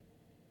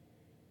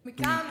Hey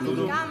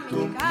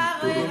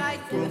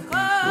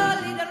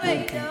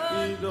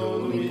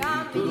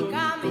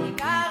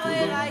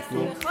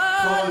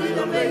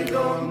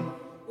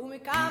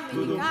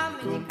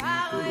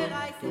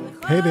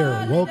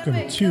there,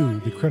 welcome to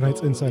the Crown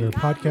Heights Insider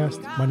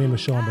Podcast. My name is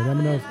Shalom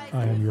Ben-Eminov.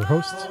 I am your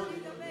host.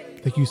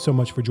 Thank you so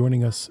much for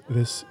joining us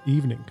this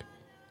evening.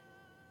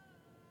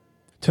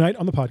 Tonight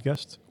on the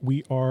podcast,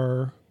 we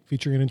are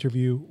featuring an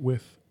interview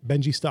with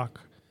Benjy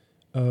Stock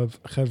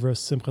of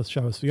Simchas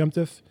Shabbos V'Yom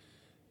Tov.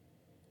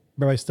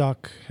 Rabbi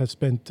Stock has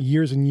spent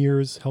years and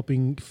years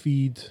helping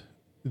feed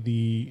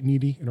the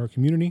needy in our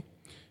community,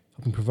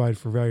 helping provide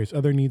for various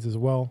other needs as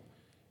well.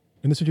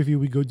 In this interview,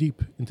 we go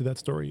deep into that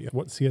story,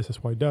 what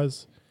CSSY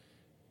does,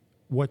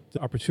 what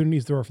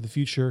opportunities there are for the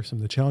future, some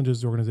of the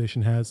challenges the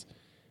organization has.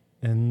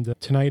 And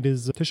tonight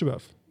is Tisha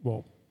B'Av.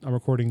 Well, I'm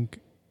recording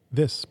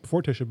this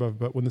before Tisha B'Av,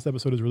 but when this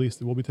episode is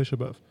released, it will be Tisha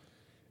B'Av.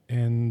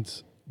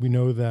 And we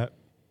know that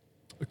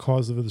the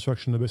cause of the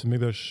destruction of the Beis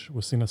HaMikdash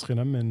was Sinas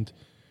Chinam, and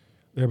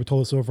the Rebbe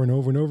told us over and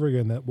over and over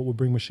again that what will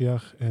bring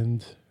Mashiach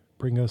and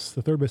bring us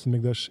the third Beis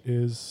HaMikdash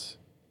is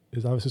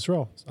Avos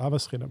Yisrael, it's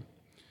Avos Chinam.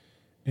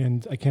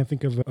 And I can't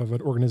think of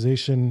an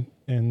organization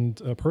and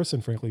a person,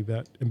 frankly,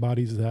 that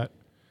embodies Avos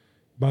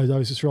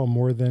Yisrael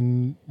more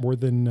than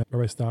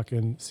Rabbi Stock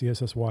and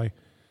CSSY.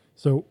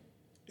 So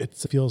it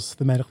feels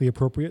thematically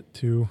appropriate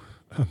to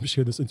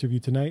share this interview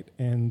tonight,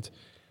 and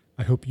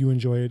I hope you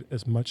enjoy it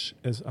as much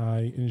as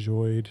I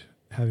enjoyed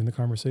having the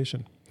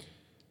conversation.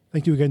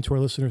 Thank you again to our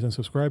listeners and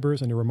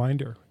subscribers, and a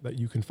reminder that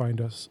you can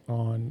find us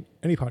on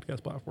any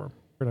podcast platform.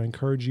 And I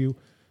encourage you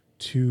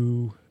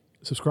to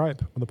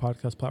subscribe on the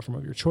podcast platform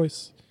of your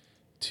choice,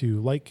 to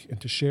like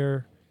and to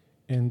share,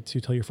 and to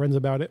tell your friends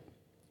about it,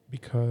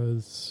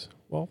 because,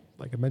 well,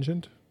 like I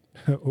mentioned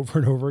over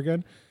and over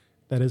again,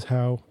 that is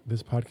how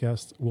this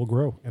podcast will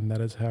grow, and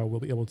that is how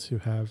we'll be able to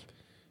have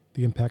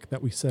the impact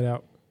that we set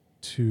out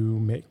to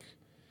make.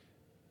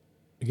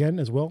 Again,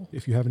 as well,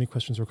 if you have any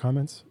questions or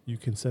comments, you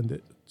can send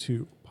it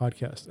to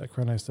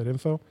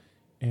podcast@crownheights.info,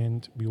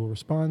 and we will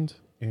respond.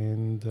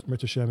 And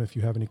Mirta Shem, if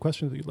you have any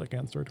questions that you'd like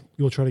answered,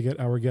 we will try to get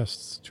our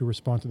guests to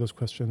respond to those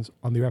questions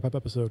on the wrap-up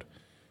episode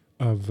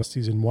of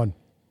Season 1.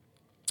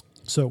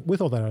 So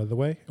with all that out of the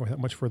way, and without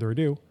much further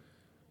ado,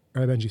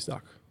 Rabbi Benjy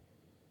Stock.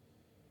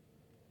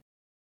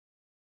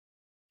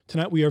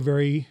 Tonight we are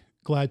very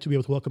glad to be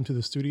able to welcome to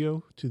the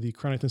studio, to the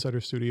Crown Heights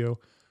Insider Studio,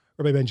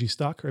 Rabbi Benjy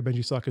Stock. Rabbi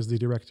Benjy Stock is the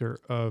director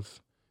of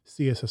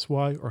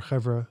CSSY, or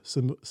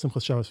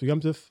Simchas Shabbos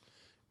V'Yom Tov,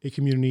 a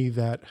community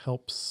that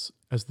helps,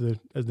 as the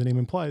name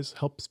implies,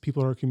 helps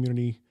people in our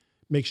community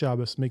make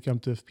Shabbos, make Yom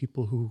Tov,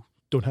 people who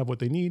don't have what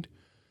they need.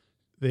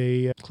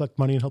 They collect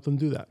money and help them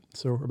do that.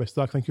 So, Rabbi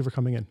Stock, thank you for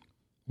coming in.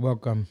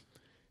 Welcome.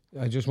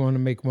 I just want to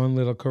make one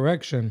little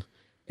correction.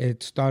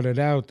 It started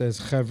out as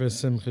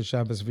Simchas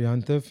Shabbos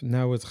V'Yom Tov.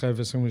 Now it's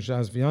Simchas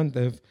Shabbos V'Yom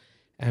Tov,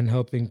 and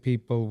helping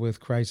people with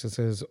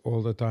crises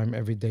all the time,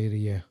 every day of the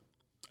year.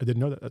 I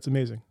didn't know that. That's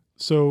amazing.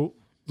 So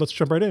let's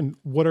jump right in.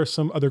 What are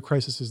some other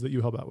crises that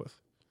you help out with?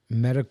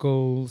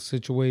 Medical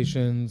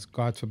situations,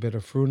 God forbid a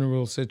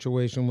funeral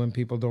situation when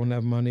people don't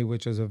have money,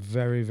 which is a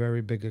very,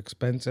 very big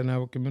expense in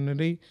our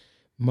community,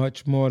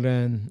 much more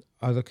than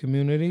other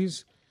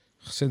communities,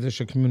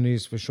 Chassidic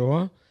communities for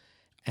sure.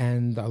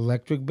 And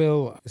electric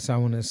bill,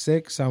 someone is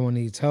sick, someone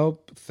needs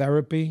help,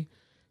 therapy,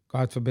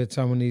 God forbid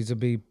someone needs to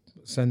be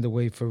sent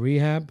away for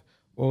rehab,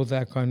 all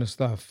that kind of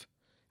stuff.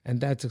 And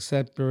that's a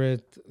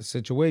separate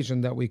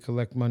situation that we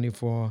collect money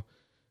for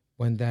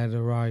when that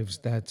arrives,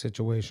 that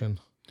situation.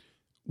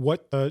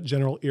 What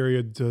general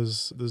area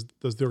does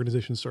the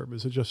organization serve?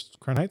 Is it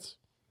just Crown Heights?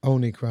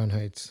 Only Crown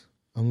Heights.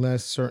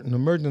 Unless certain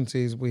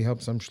emergencies, we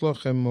help some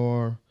shluchim,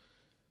 or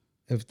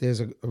if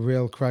there's a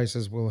real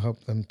crisis, we'll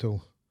help them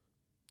too.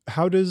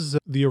 How does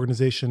the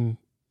organization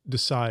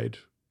decide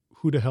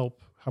who to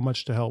help, how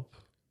much to help?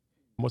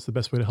 What's the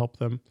best way to help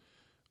them?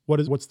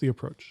 What's the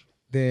approach?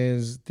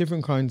 There's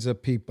different kinds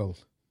of people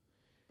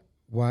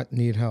what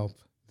need help.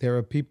 There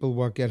are people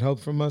what get help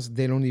from us.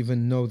 They don't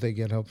even know they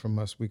get help from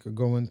us. We could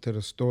go into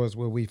the stores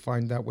where we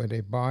find out where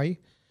they buy,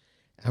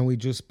 and we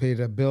just pay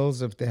their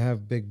bills if they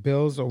have big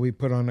bills, or we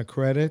put on a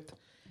credit.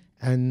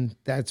 And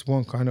that's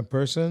one kind of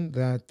person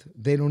that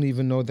they don't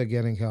even know they're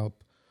getting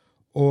help.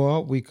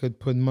 Or we could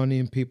put money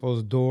in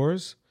people's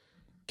doors,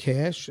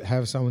 cash,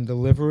 have someone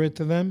deliver it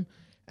to them,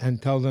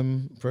 and tell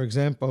them, for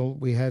example,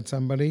 we had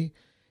somebody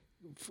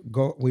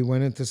we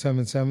went into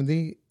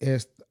 770,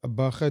 asked a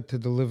bacha to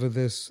deliver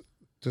this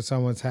to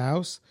someone's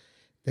house.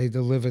 They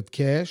delivered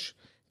cash.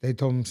 They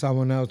told them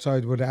someone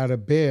outside without a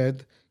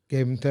bed,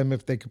 gave them to them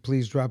if they could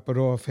please drop it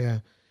off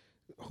here.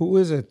 Who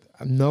is it?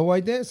 No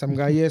idea. Some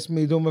guy asked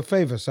me to do him a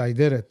favor, so I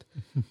did it.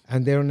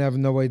 And they don't have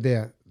no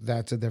idea.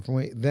 That's a different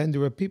way. Then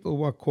there are people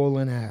who call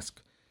and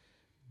ask.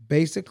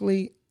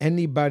 Basically,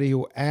 anybody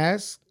who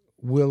asks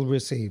will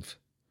receive.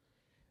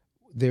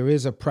 There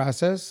is a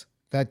process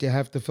that you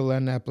have to fill out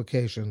an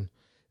application.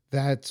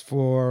 That's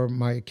for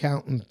my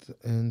accountant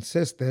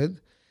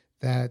insisted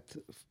that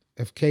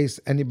if case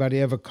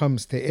anybody ever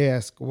comes to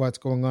ask what's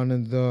going on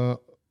in the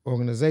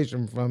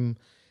organization from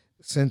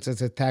since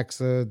it's a tax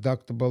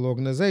deductible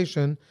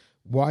organization,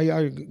 why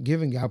are you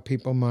giving out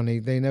people money?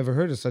 They never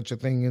heard of such a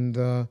thing in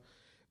the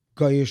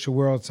Goyish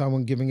world.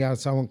 Someone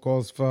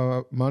calls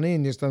for money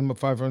and you send them a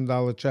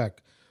 $500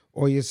 check,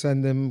 or you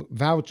send them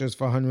vouchers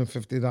for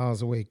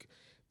 $150 a week.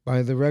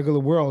 By the regular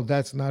world,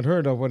 that's not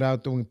heard of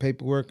without doing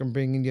paperwork and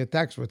bringing your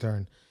tax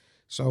return.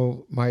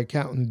 So my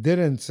accountant did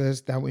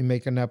insist that we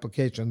make an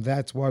application.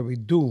 That's why we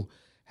do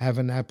have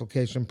an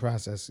application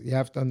process. You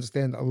have to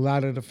understand, a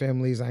lot of the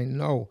families I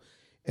know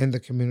in the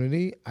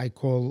community, I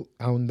call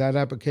on that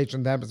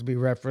application. That happens to be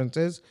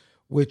references,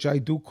 which I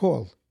do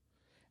call.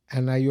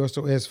 And I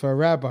also ask for a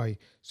rabbi,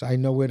 so I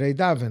know where they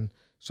daven.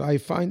 So I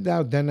find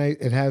out,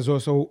 it has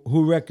also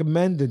who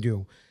recommended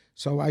you.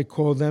 So I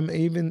call them.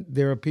 Even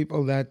there are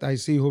people that I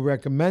see who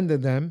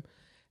recommended them,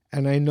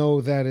 and I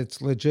know that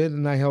it's legit,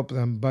 and I help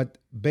them. But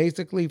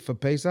basically, for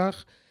Pesach,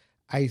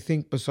 I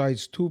think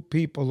besides 2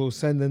 people who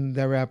send in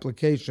their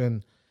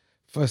application,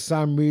 for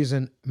some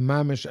reason,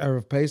 Mamish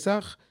Erev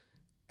Pesach,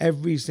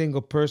 every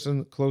single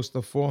person, close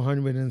to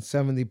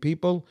 470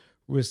 people,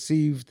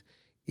 received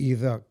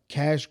either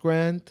cash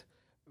grant,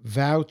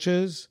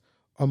 vouchers,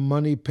 or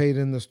money paid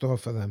in the store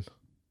for them.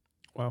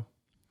 Wow.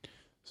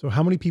 So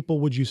how many people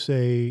would you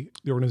say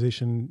the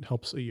organization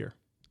helps a year?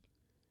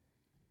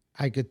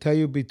 I could tell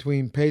you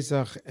between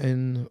Pesach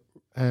and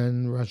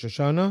Rosh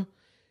Hashanah,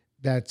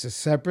 that's a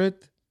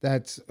separate.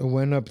 It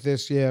went up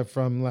this year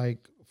from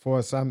like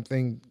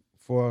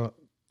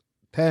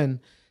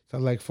 410 to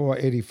like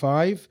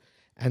 485.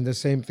 And the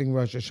same thing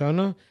Rosh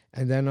Hashanah.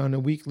 And then on a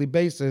weekly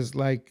basis,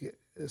 like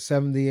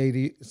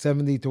 70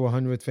 to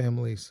 100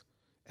 families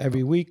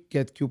every week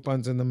get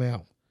coupons in the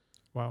mail.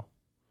 Wow.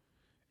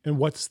 And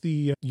what's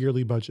the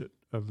yearly budget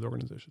of the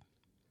organization?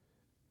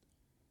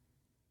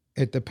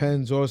 It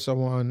depends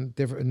also on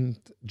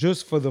different,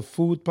 just for the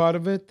food part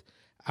of it,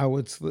 I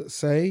would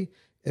say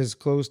is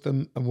close to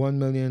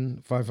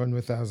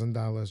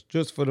 $1,500,000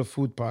 just for the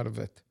food part of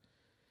it.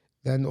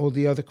 Then all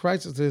the other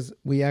crises,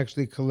 we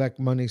actually collect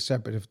money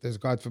separate. If there's,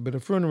 God forbid, a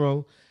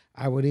funeral,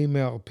 I would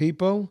email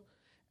people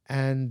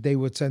and they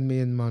would send me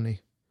in money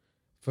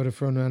for the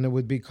funeral, and it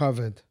would be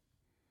covered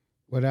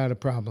without a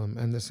problem.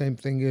 And the same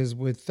thing is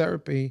with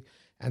therapy,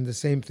 and the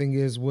same thing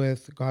is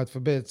with, God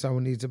forbid,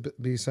 someone needs to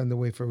be sent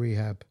away for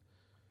rehab.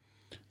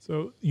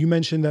 So you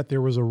mentioned that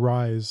there was a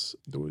rise.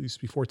 It used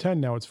to be 410,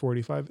 now it's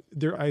 485.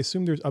 I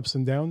assume there's ups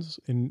and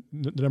downs in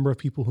the number of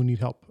people who need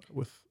help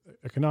with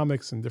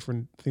economics and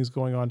different things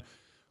going on.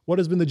 What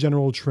has been the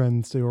general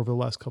trend, say, over the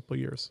last couple of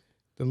years?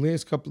 The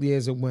last couple of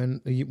years,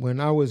 when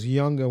I was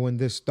younger, when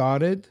this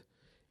started,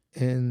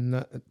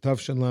 in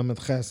Tavshin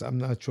Lamed Ches, I'm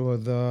not sure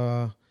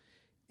the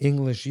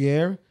English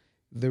year,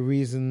 the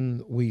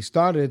reason we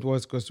started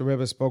was because the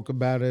Rebbe spoke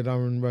about it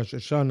on Rosh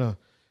Hashanah,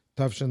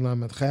 Tavshin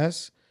Lamed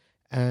Ches,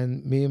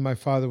 and me and my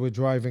father were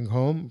driving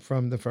home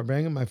from the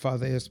Farbrengen. My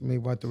father asked me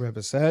what the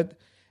Rebbe said,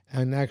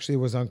 and actually it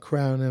was on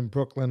Crown in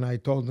Brooklyn. I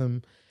told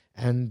him,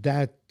 and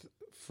that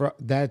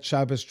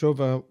Shabbos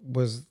Tshuva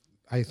was,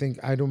 I think,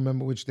 I don't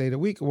remember which day of the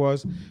week it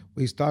was,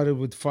 we started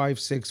with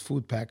 5-6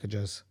 food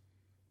packages.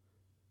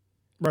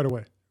 Right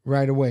away.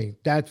 Right away.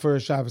 That for a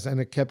Shabbos,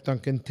 and it kept on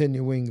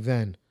continuing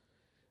then.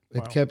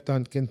 It kept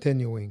on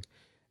continuing.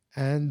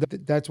 And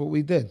that's what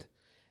we did.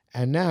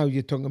 And now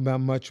you're talking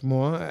about much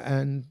more,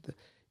 and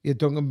you're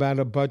talking about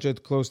a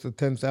budget close to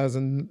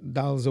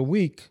 $10,000 a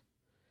week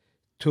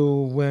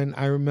to when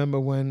I remember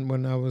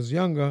when I was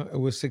younger, it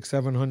was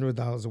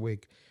 $600-700 a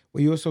week.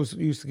 We also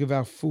used to give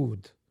out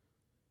food.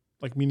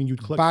 Like meaning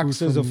you'd collect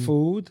boxes of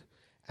food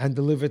and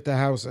deliver it to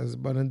houses.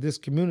 But in this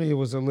community, it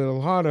was a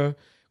little harder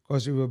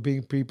because we were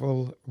being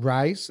people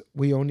rice.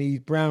 We only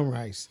eat brown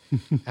rice.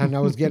 And I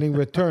was getting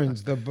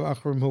returns. The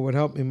Bachrim who would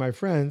help me, my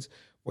friends,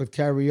 would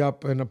carry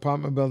up an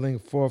apartment building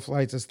 4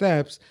 flights of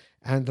steps.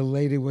 And the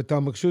lady would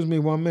tell me, excuse me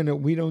 1 minute,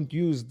 we don't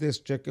use this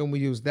chicken, we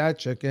use that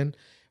chicken.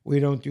 We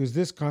don't use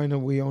this kind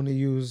of, we only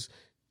use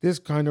this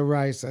kind of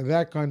rice and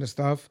that kind of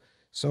stuff.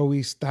 So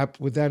we stopped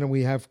with that,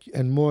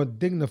 and more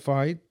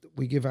dignified,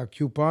 we give out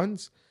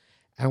coupons.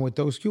 And with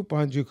those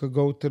coupons, you could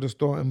go to the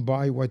store and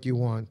buy what you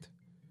want.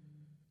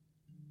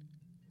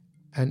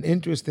 And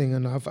interesting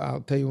enough,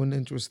 I'll tell you an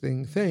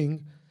interesting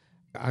thing.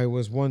 I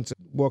was once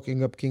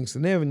walking up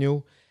Kingston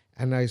Avenue,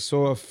 and I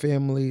saw a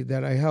family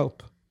that I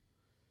help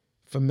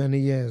for many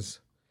years.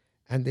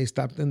 And they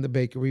stopped in the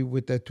bakery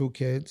with their 2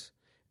 kids,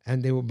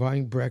 and they were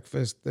buying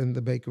breakfast in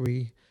the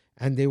bakery.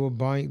 And they were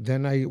buying,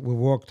 then we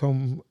walked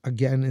home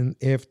again and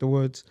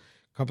afterwards,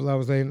 a couple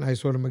hours later, and I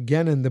saw them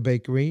again in the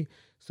bakery.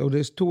 So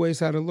there's 2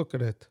 ways how to look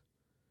at it.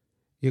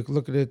 You can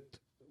look at it,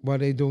 what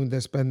they're doing,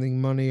 they're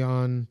spending money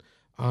on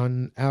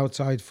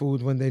outside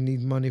food when they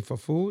need money for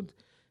food.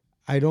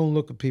 I don't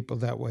look at people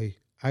that way.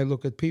 I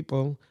look at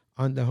people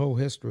on the whole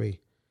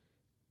history.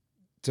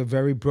 It's a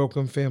very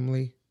broken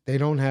family. They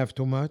don't have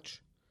too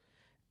much.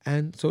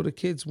 And so the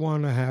kids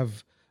want to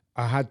have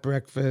a hot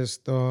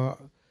breakfast or,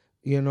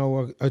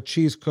 a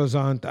cheese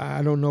croissant.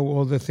 I don't know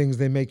all the things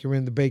they make here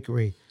in the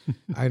bakery.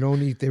 I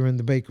don't eat there in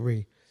the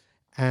bakery.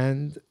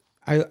 And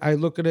I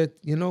look at it,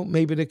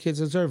 maybe the kids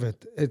deserve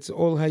it. It's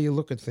all how you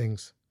look at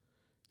things.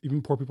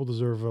 Even poor people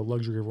deserve a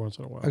luxury every once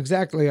in a while.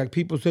 Exactly. Like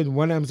people said,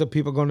 what happens if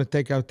people going to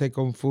take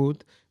home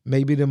food?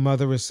 Maybe the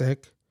mother is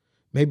sick.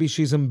 Maybe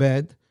she's in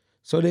bed.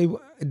 So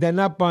they're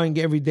not buying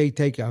everyday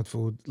takeout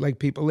food. Like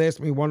people ask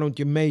me, why don't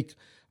you make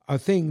a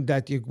thing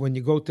that when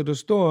you go to the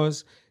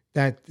stores,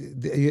 that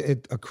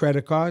a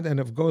credit card, and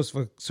if it goes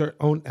for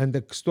certain, and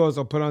the stores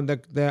will put on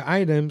the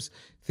items,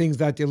 things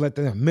that you let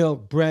them,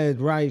 milk, bread,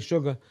 rice,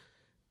 sugar.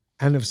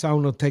 And if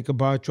someone will take a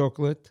bar of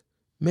chocolate,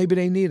 maybe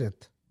they need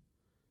it.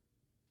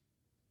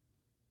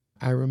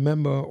 I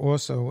remember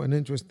also an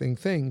interesting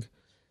thing.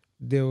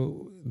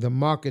 The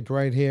market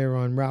right here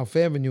on Ralph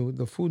Avenue,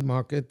 the food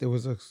market, there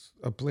was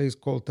a place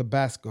called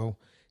Tabasco.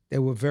 They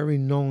were very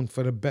known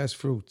for the best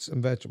fruits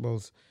and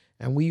vegetables.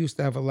 And we used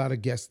to have a lot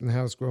of guests in the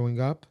house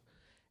growing up.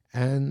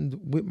 And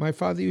my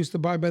father used to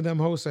buy by them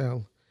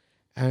wholesale.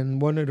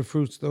 And one of the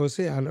fruit stores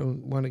here, I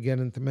don't want to get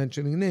into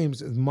mentioning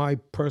names, is my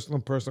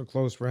personal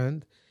close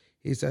friend.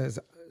 He says,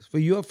 for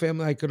your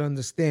family, I could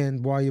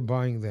understand why you're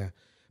buying there.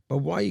 But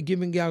why are you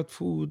giving out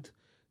food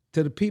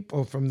to the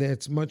people from there?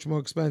 It's much more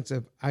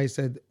expensive. I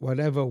said,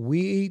 whatever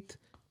we eat,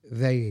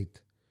 they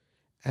eat.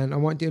 And I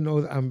want you to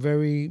know that I'm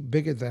very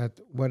big at that.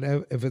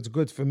 Whatever, if it's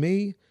good for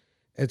me,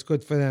 it's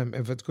good for them.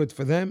 If it's good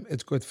for them,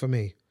 it's good for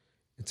me.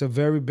 It's a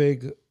very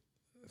big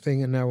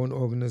thing in our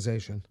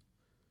organization.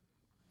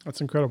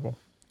 That's incredible.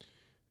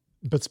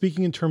 But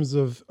speaking in terms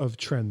of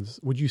trends,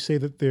 would you say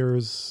that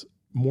there's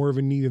more of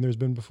a need than there's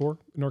been before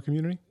in our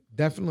community?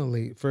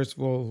 Definitely. First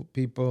of all,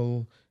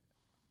 people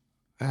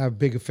have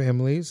bigger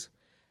families,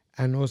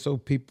 and also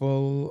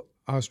people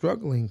are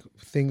struggling.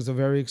 Things are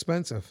very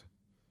expensive.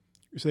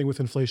 You're saying with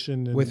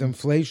inflation? With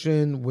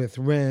inflation, with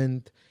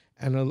rent,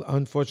 and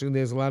unfortunately,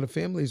 there's a lot of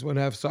families would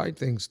have side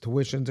things.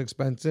 Tuition's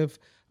expensive.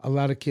 A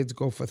lot of kids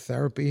go for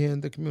therapy here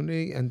in the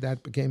community, and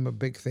that became a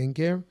big thing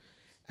here.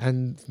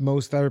 And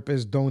most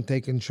therapists don't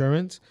take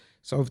insurance.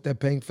 So if they're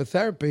paying for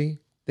therapy,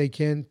 they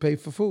can't pay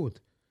for food.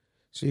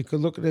 So you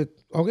could look at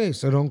it, okay,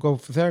 so don't go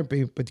for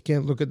therapy, but you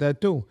can't look at that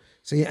too.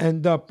 So you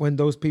end up, when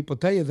those people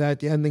tell you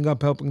that, you're ending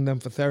up helping them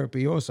for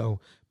therapy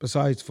also,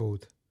 besides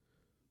food.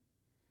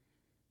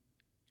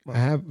 Wow. I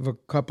have a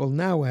couple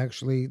now,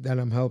 actually, that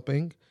I'm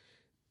helping.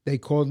 They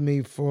called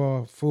me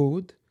for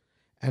food,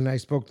 and I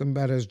spoke to him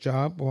about his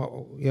job.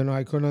 Well,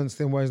 I couldn't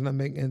understand why he's not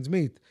making ends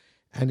meet.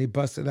 And he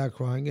busted out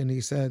crying, and he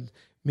said,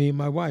 me and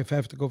my wife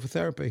have to go for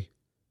therapy.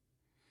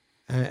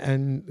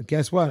 And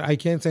guess what? I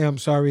can't say I'm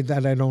sorry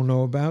that I don't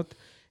know about,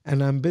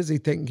 and I'm busy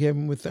taking care of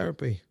him with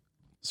therapy.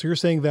 So you're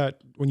saying that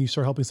when you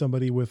start helping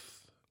somebody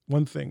with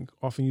one thing,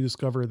 often you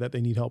discover that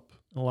they need help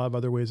in a lot of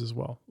other ways as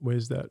well,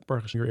 ways that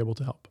Baruch Hashem, you're able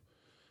to help.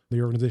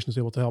 The organization is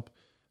able to help.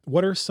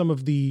 What are some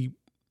of the,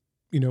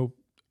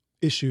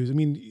 issues? I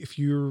mean, if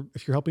you're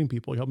helping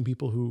people, you're helping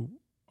people who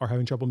are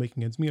having trouble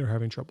making ends meet or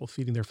having trouble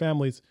feeding their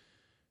families,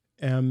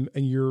 and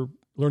you're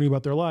learning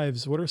about their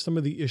lives. What are some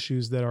of the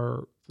issues that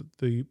are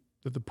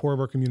that the poor of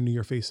our community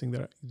are facing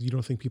that you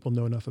don't think people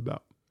know enough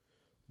about?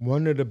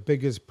 One of the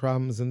biggest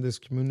problems in this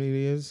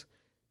community is,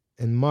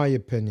 in my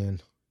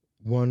opinion,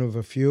 one of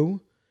a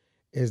few,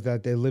 is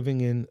that they're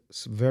living in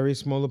very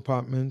small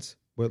apartments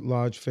with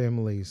large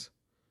families.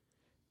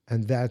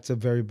 And that's a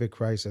very big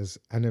crisis.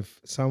 And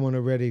if someone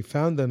already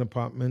found an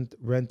apartment,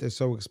 rent is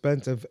so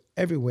expensive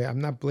everywhere.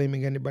 I'm not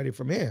blaming anybody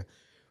from here.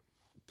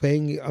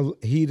 Paying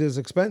heat is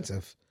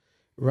expensive.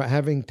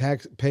 Paying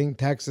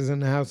taxes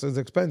in the house is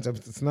expensive.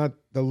 It's not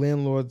the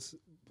landlord's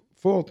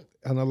fault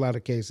in a lot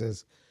of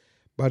cases.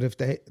 But if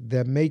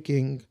they're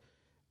making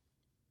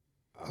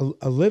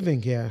a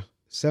living here,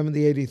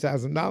 $70,000,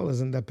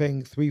 $80,000, and they're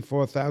paying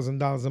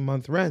 $3,000-$4,000 a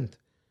month rent,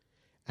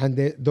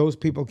 and those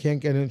people can't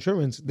get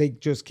insurance, they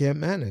just can't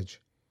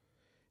manage.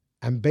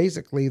 And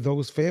basically,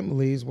 those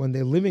families, when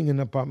they're living in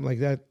an apartment like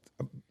that,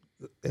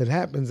 it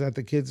happens that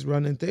the kids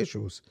run into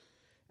issues.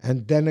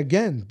 And then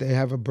again, they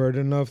have a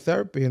burden of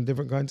therapy and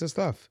different kinds of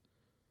stuff.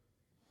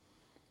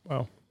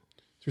 Wow.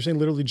 So you're saying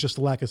literally just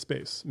a lack of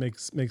space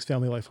makes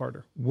family life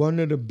harder. One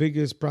of the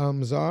biggest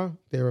problems are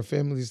there are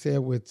families there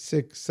with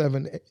 6,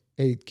 7,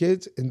 8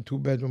 kids in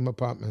 2-bedroom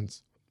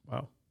apartments.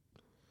 Wow.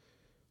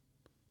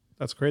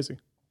 That's crazy.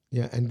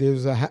 Yeah, and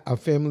there's a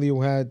family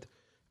who had,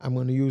 I'm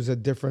going to use a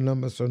different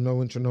number so no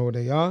one should know who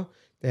they are.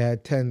 They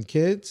had 10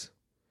 kids,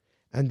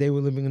 and they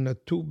were living in a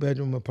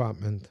 2-bedroom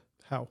apartment.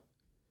 How?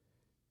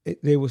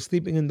 They were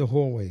sleeping in the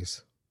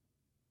hallways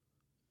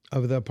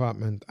of the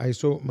apartment. I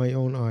saw it with my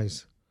own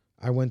eyes.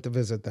 I went to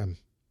visit them.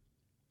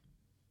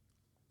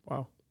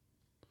 Wow.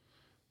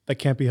 That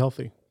can't be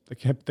healthy.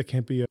 That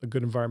can't be a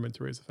good environment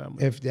to raise a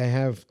family. If they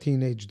have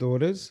teenage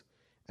daughters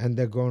and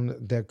they're going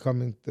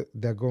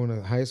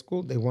to high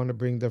school, they want to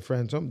bring their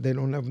friends home, they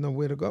don't have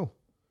nowhere to go.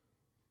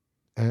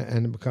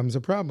 And it becomes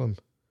a problem.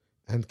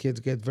 And kids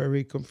get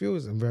very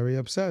confused and very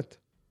upset.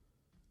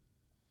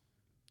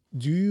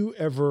 Do you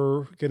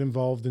ever get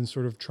involved in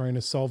sort of trying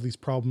to solve these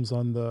problems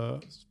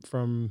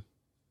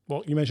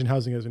well, you mentioned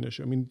housing as an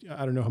issue. I mean,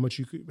 I don't know how much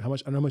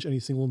any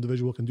single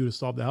individual can do to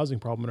solve the housing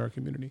problem in our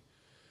community.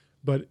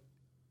 But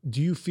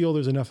do you feel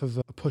there's enough of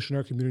a push in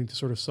our community to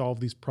sort of solve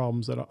these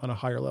problems on a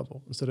higher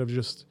level instead of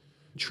just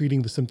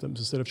treating the symptoms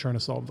instead of trying to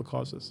solve the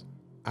causes.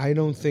 I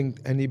don't think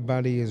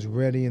anybody is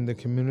ready in the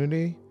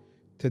community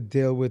to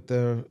deal with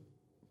the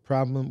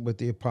problem with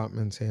the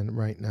apartments here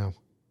right now.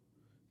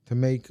 To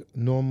make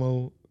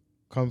normal,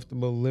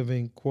 comfortable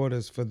living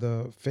quarters for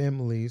the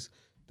families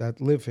that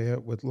live here,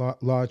 with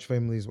large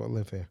families that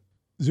live here.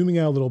 Zooming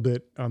out a little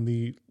bit on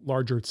the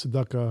larger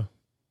tzedakah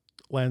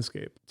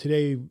landscape.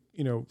 Today,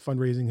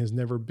 fundraising has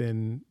never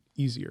been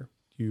easier.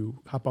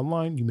 You hop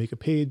online, you make a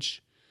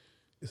page,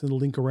 send a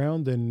link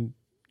around, and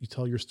you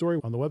tell your story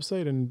on the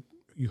website, and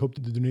you hope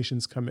that the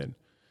donations come in.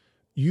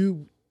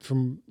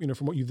 From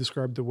what you've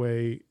described, the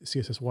way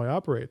CSSY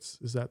operates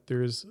is that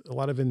there's a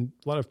lot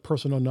of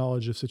personal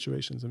knowledge of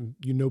situations, and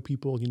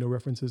people,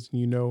 references,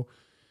 and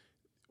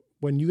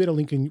when you get a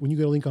link on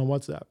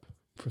WhatsApp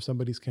for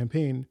somebody's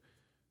campaign,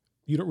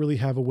 you don't really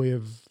have a way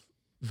of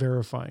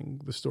verifying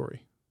the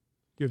story.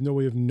 You have no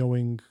way of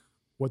knowing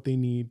what they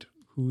need,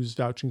 who's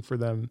vouching for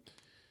them,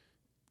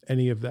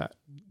 any of that.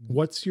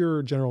 What's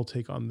your general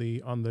take on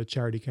the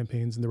charity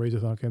campaigns and the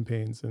Raisathon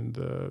campaigns and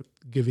the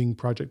Giving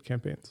Project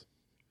campaigns?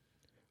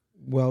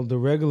 Well, the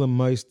regular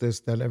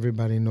meisters that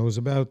everybody knows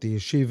about, the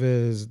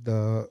yeshivas,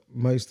 the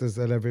meisters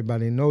that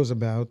everybody knows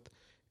about,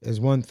 is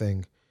one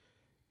thing.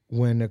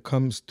 When it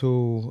comes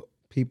to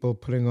people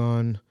putting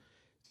on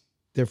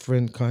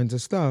different kinds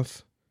of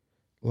stuff,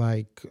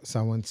 like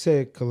someone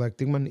sick,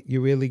 collecting money, you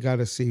really got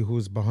to see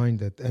who's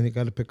behind it, and you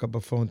got to pick up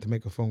a phone to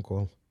make a phone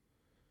call.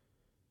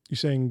 You're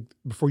saying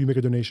before you make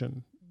a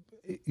donation?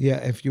 Yeah,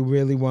 if you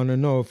really want to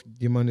know if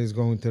your money is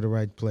going to the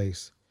right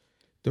place.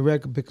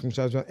 Direct picking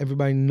shots,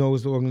 everybody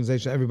knows the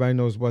organization, everybody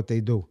knows what they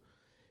do.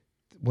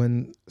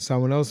 When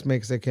someone else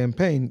makes a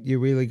campaign, you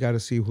really got to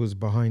see who's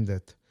behind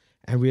it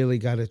and really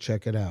got to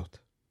check it out.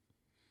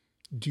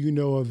 Do you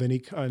know of any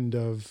kind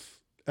of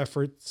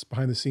efforts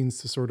behind the scenes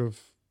to sort of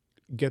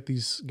get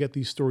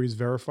these stories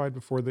verified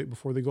before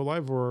they go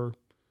live? Or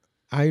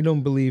I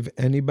don't believe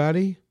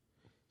anybody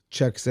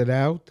checks it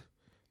out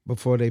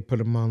before they put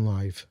them on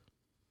live.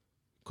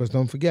 Because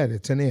don't forget,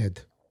 it's an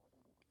ad.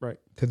 Right.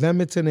 To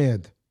them, it's an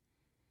ad.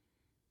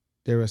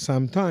 There are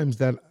some times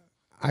that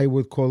I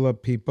would call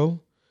up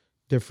people,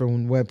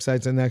 different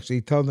websites, and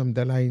actually tell them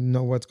that I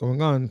know what's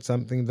going on.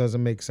 Something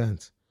doesn't make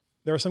sense.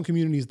 There are some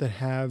communities that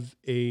have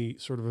a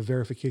sort of a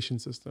verification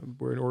system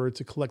where in order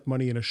to collect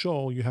money in a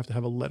shul, you have to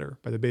have a letter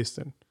by the Beis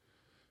Din.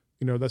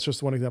 That's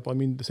just one example. I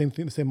mean, the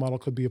same model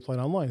could be applied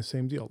online,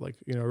 same deal. Like,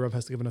 Rav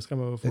has to give an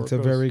askama before it's a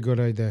very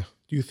good idea.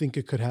 Do you think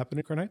it could happen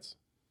in Crown Heights?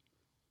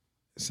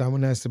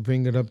 Someone has to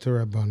bring it up to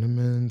Rabbanim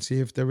and see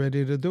if they're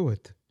ready to do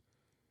it.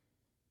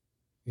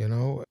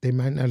 They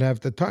might not have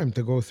the time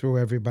to go through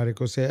everybody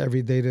because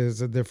every day there's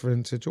a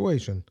different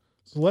situation.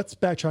 So let's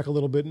backtrack a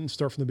little bit and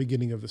start from the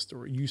beginning of the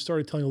story. You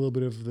started telling a little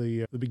bit of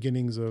the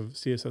beginnings of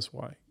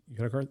CSSY.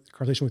 You had a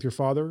conversation with your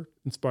father,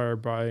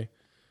 inspired by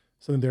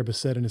something there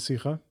said in a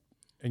sikha,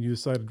 and you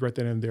decided right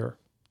then and there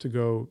to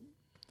go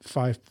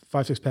 6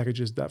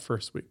 packages that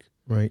first week.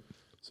 Right.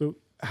 So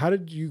how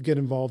did you get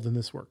involved in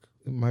this work?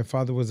 My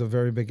father was a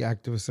very big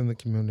activist in the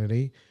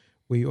community.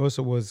 We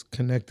also was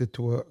connected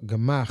to a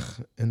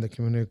gemach in the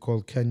community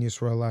called Ken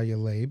Yisrael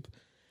Ayaleib.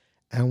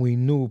 And we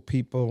knew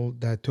people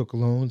that took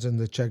loans and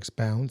the checks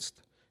bounced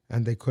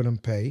and they couldn't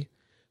pay.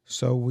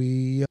 So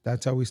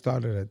that's how we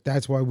started it.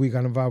 That's why we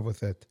got involved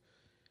with it.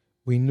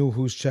 We knew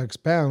whose checks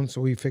bounced,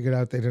 so we figured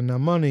out they didn't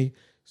have money.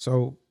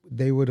 So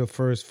they were the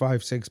first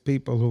 5-6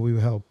 people who we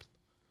helped.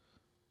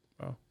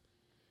 Wow.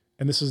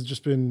 And this has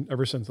just been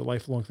ever since a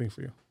lifelong thing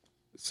for you?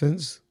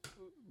 Since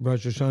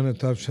Rosh Hashanah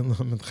Tavshin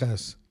Lamed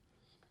Ches.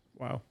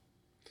 Wow.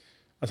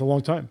 That's a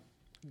long time.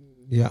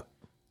 Yeah.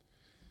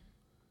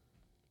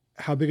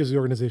 How big is the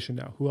organization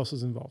now? Who else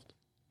is involved?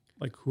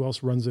 Like, who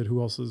else runs it?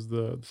 Who else is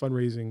the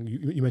fundraising?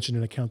 You mentioned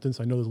an accountant.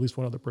 So I know there's at least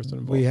one other person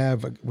involved.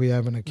 We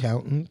have an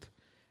accountant,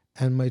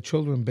 and my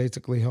children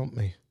basically help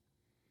me.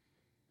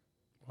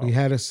 Wow. We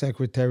had a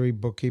secretary,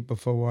 bookkeeper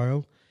for a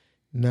while.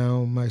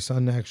 Now my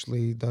son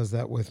actually does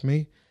that with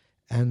me,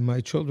 and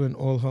my children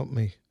all help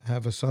me. I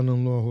have a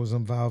son-in-law who's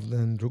involved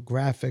in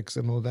graphics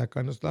and all that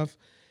kind of stuff,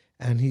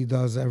 and he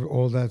does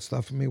all that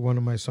stuff for me, one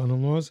of my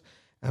son-in-laws.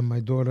 And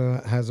my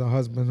daughter has a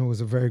husband who is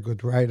a very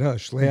good writer, a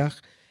shliach,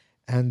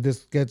 and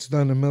this gets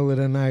done in the middle of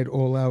the night,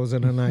 all hours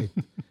of the night.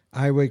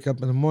 I wake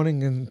up in the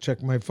morning and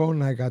check my phone,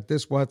 and I got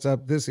this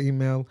WhatsApp, this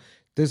email,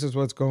 this is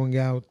what's going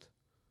out.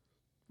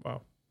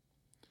 Wow.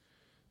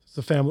 It's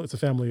a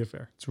family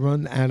affair. It's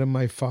run out of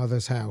my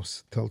father's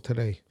house till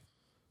today.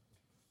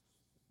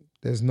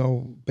 There's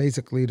no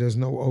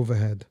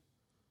overhead.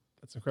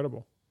 That's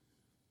incredible.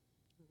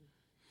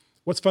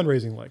 What's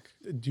fundraising like?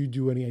 Do you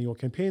do any annual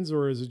campaigns,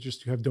 or is it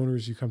just you have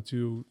donors you come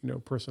to,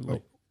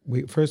 personally?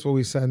 First of all,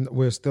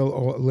 we're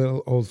still a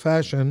little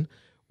old-fashioned.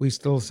 We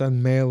still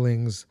send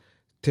mailings,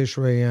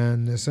 Tishrei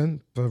and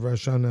Nisan, for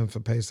Rosh Hashanah and for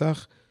Pesach.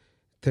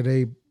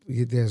 Today,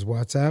 there's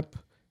WhatsApp,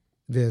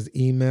 there's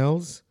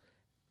emails,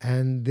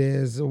 and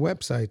there's a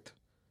website.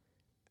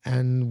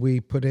 And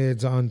we put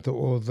ads on to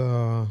all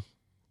the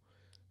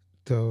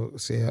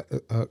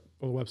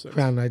websites.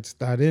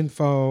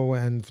 CrownHeights.info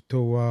and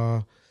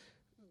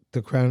to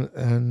the Crown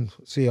and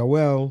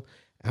COL,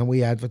 and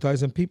we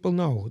advertise, and people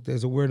know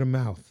there's a word of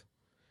mouth.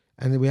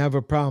 And we have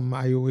a problem.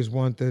 I always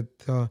wanted,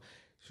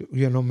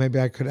 maybe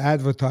I could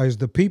advertise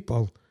the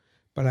people,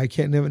 but I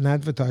can't even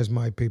advertise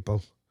my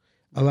people.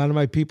 A lot of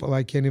my people,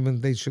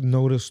 they should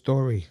know the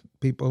story.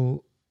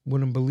 People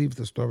wouldn't believe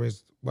the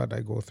stories, what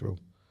I go through.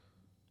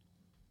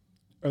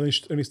 Are there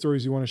any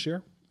stories you want to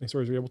share? Any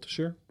stories you're able to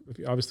share? If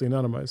you obviously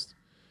anonymized.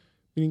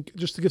 Meaning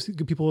just to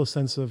give people a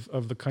sense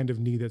of the kind of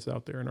need that's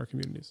out there in our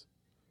communities.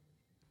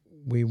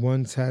 We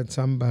once had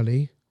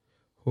somebody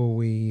who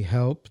we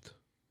helped,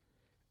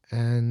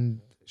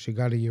 and she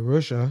got a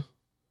Yerusha,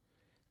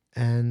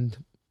 and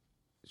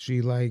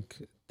she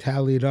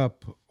tallied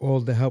up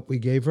all the help we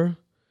gave her,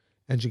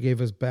 and she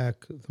gave us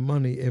back the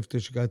money after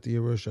she got the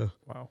Yerusha.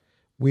 Wow.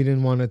 We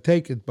didn't want to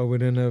take it, but we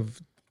didn't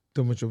have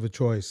too much of a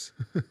choice.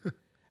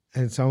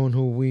 And someone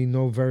who we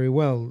know very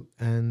well,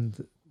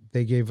 and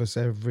they gave us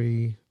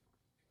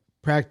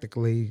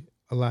practically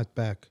a lot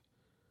back.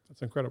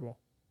 That's incredible.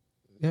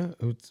 Yeah,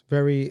 it's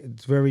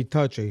very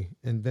touchy.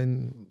 And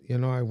then,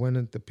 I went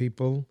into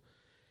people,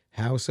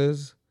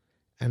 houses,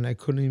 and I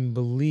couldn't even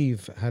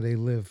believe how they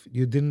live.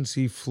 You didn't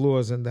see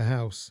floors in the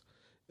house.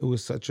 It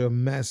was such a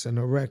mess and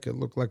a wreck. It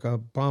looked like a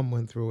bomb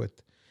went through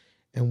it.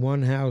 In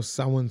one house,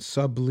 someone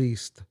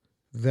subleased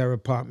their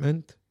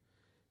apartment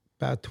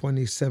about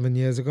 27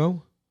 years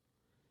ago.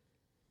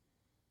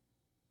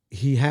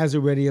 He has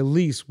already a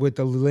lease with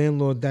the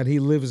landlord that he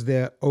lives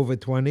there over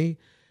 20,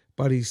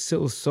 but he's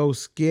still so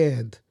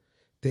scared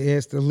to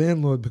ask the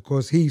landlord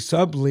because he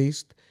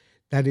subleased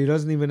that he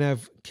doesn't even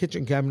have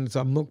kitchen cabinets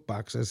on milk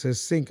boxes. His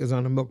sink is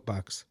on a milk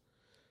box.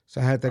 So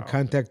I had to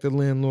contact the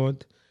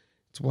landlord.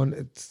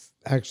 It's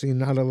actually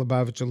not a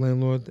Lubavitcher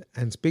landlord,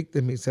 and speak to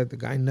him. He said the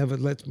guy never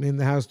lets me in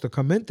the house to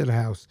come into the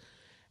house,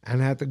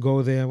 and I had to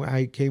go there.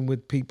 I came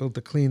with people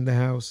to clean the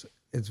house.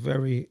 It's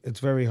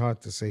very hard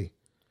to see.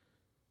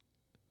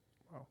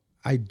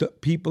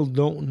 People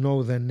don't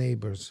know their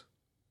neighbors.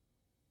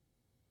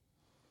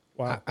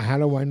 Wow. How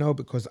do I know?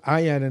 Because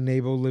I had a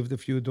neighbor who lived a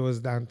few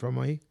doors down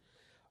from me.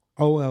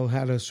 OL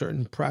had a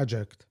certain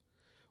project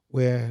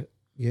where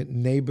your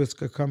neighbors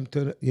have to come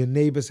to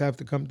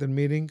the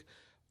meeting,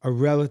 a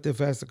relative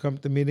has to come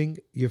to the meeting,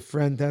 your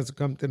friend has to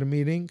come to the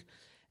meeting,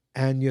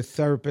 and your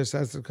therapist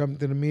has to come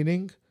to the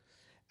meeting,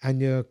 and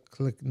your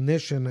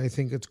clinician, I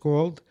think it's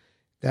called,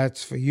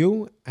 that's for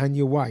you and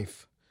your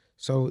wife.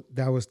 So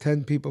that was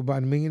 10 people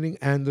by the meeting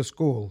and the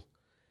school.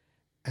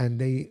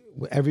 And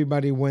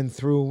everybody went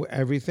through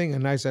everything.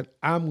 And I said,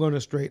 I'm going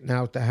to straighten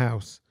out the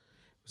house.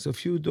 It's a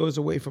few doors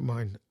away from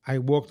mine. I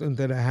walked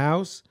into the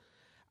house.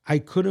 I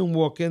couldn't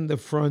walk in the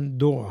front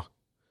door.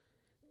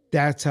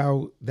 That's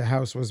how the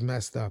house was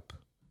messed up.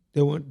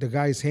 The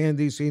guy's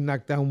handy, so he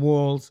knocked down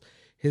walls.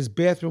 His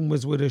bathroom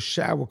was with a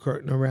shower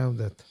curtain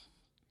around it.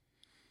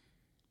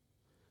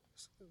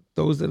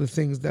 Those are the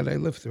things that I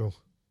lived through.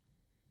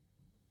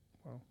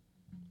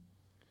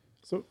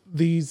 So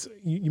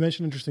you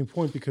mentioned an interesting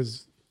point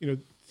because,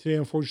 today,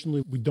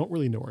 unfortunately, we don't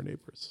really know our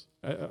neighbors.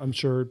 I'm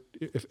sure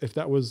if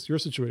that was your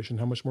situation,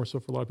 how much more so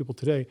for a lot of people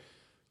today,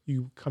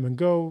 you come and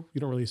go, you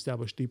don't really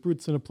establish deep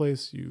roots in a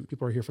place.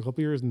 People are here for a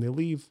couple of years and they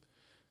leave.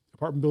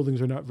 Apartment buildings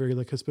are not very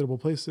hospitable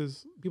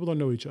places. People don't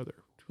know each other.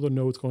 People don't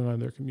know what's going on in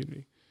their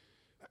community.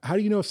 How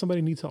do you know if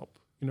somebody needs help?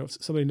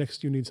 If somebody next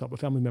to you needs help, a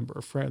family member,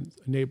 a friend,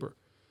 a neighbor.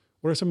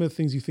 What are some of the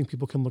things you think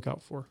people can look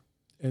out for?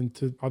 And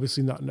to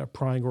obviously not in a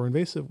prying or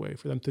invasive way,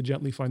 for them to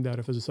gently find out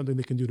if there's something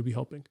they can do to be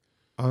helping.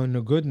 On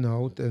a good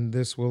note, and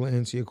this will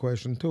answer your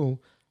question too,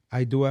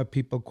 I do have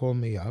people call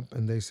me up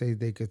and they say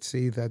they could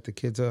see that the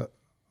kids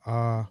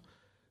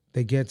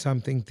they get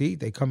something to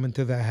eat. They come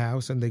into their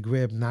house and they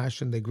grab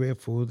nash and they grab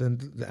food and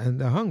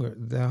they're hungry.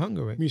 They're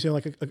hungry. You say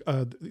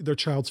their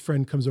child's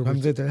friend comes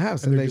into the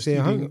house and they say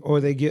hungry,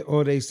 or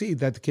they see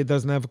that the kid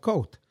doesn't have a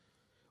coat,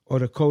 or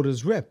the coat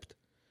is ripped.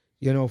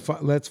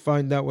 Let's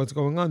find out what's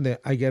going on there.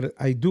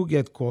 I do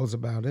get calls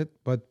about it,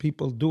 but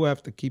people do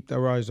have to keep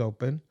their eyes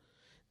open,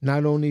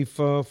 not only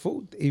for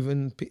food.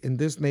 Even in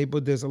this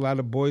neighborhood, there's a lot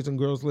of boys and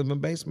girls live in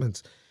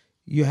basements.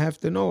 You have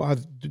to know,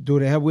 do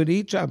they have with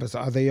each other?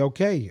 Are they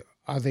okay?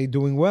 Are they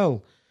doing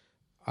well?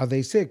 Are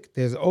they sick?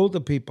 There's older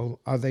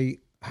people.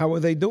 How are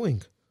they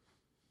doing?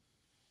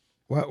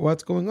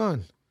 What's going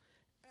on?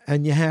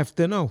 And you have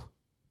to know.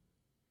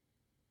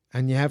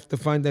 And you have to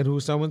find out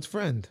who's someone's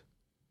friend.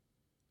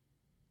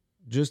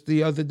 Just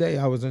the other day,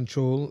 I was in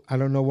shul. I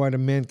don't know why the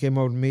man came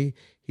over to me.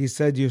 He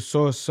said, you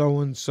saw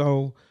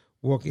so-and-so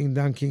walking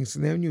down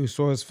Kingston Avenue. You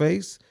saw his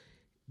face.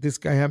 This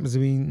guy happens to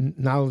be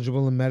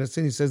knowledgeable in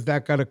medicine. He says,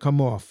 that got to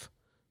come off,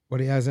 what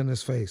he has in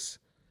his face.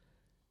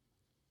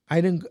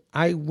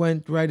 I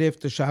went right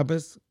after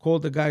Shabbos,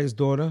 called the guy's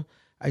daughter.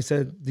 I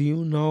said, do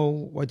you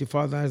know what your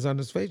father has on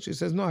his face? She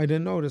says, no, I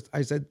didn't notice.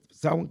 I said,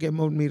 someone came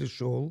over to me to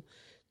shul,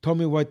 told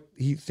me what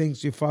he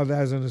thinks your father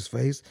has on his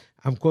face.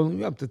 I'm calling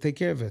you up to take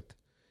care of it.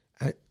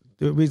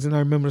 The reason I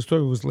remember the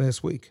story was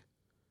last week.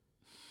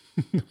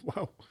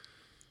 Wow.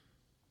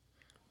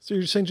 So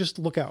you're saying just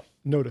look out,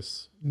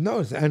 notice.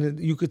 Notice, and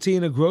you could see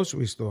in a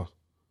grocery store.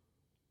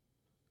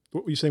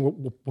 What you're saying,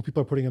 what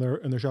people are putting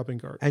in their shopping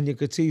cart. And you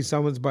could see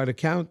someone's by the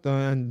counter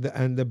and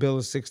the bill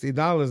is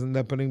 $60 and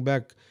they're putting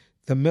back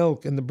the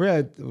milk and the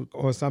bread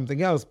or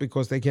something else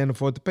because they can't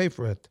afford to pay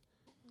for it.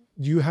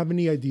 Do you have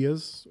any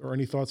ideas or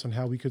any thoughts on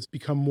how we could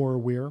become more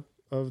aware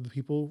of the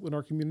people in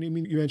our community? I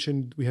mean, you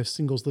mentioned we have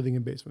singles living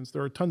in basements.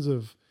 There are tons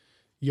of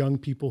young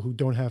people who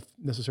don't have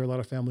necessarily a lot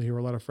of family here or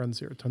a lot of friends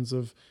here.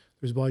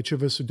 There's Balei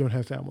Teshuvos who don't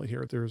have family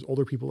here. There's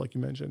older people, like you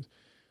mentioned.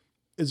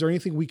 Is there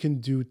anything we can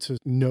do to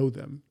know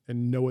them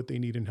and know what they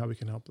need and how we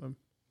can help them?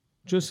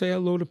 Just say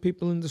hello to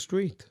people in the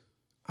street.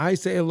 I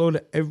say hello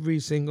to every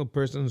single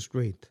person in the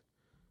street.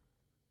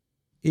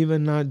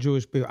 Even not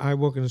Jewish people. I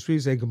walk in the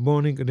street, say good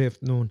morning, good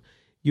afternoon.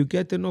 You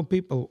get to know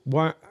people.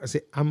 Why? I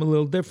say, I'm a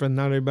little different.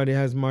 Not everybody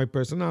has my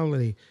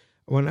personality.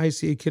 When I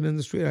see a kid in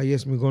the street, I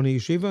ask him, going to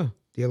yeshiva?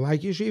 Do you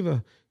like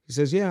yeshiva? He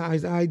says, yeah,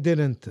 I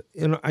didn't.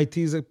 I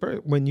tease it.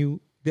 When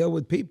you deal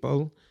with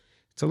people,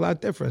 it's a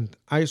lot different.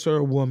 I saw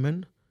a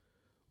woman.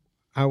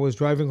 I was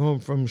driving home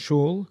from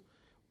shul,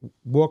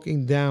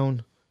 walking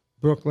down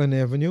Brooklyn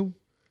Avenue.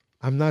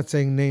 I'm not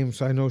saying names,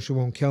 so I know she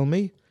won't kill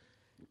me.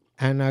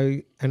 And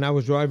I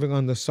was driving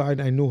on the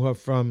side. I knew her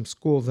from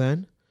school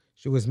then.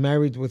 She was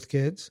married with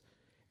kids.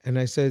 And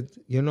I said,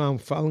 I'm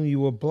following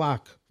you a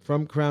block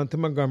from Crown to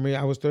Montgomery.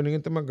 I was turning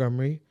into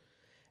Montgomery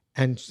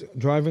and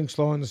driving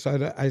slow on the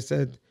side. I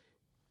said,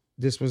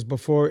 this was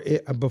before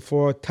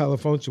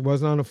telephone. She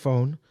wasn't on a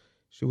phone.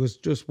 She was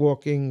just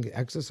walking,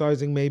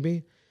 exercising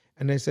maybe.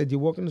 And I said, you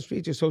walk in the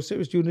street, you're so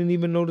serious, you didn't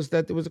even notice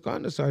that there was a car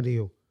on the side of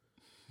you.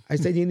 I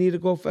said, you need to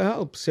go for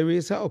help,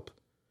 serious help.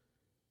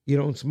 You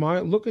don't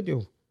smile, look at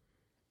you.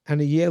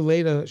 And a year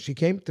later, she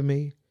came to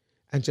me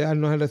and said, I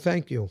don't know how to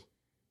thank you.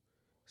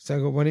 So I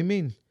go, what do you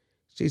mean?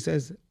 She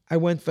says, I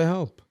went for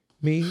help.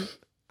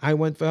 I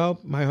went for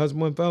help, my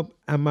husband went for help,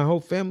 and my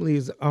whole family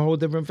is a whole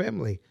different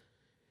family.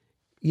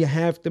 You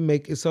have to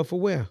make yourself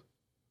aware.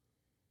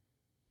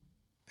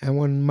 And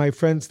when my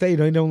friends stay,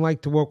 they don't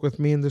like to walk with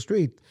me in the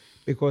street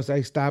because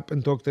I stop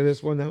and talk to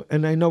this one,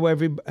 and I know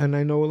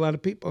a lot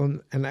of people.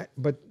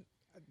 But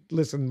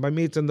listen, by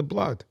me it's in the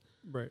blood.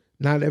 Right.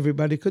 Not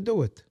everybody could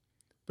do it.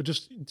 But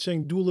just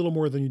saying, do a little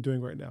more than you're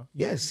doing right now.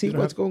 Yes. See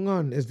what's going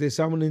on. Is there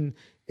someone in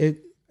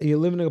it? You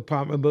live in an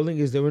apartment building.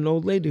 Is there an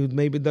old lady who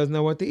maybe doesn't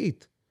know what to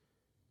eat?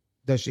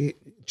 Does she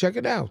check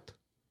it out?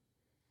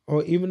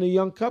 Or even a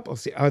young couple.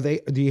 See,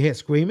 do you hear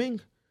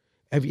screaming?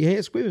 If you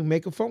hear screaming,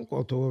 make a phone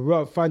call to a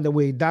Rav. Find a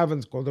way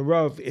davens, call the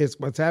Rav, ask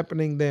what's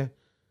happening there.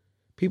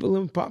 People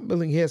in an apartment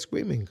building hear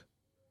screaming.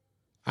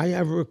 I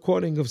have a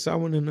recording of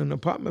someone in an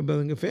apartment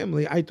building, a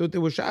family. I thought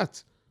there were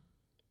shots.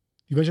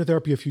 You mentioned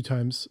therapy a few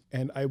times,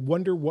 and I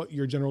wonder what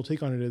your general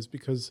take on it is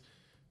because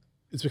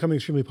it's becoming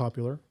extremely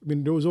popular. I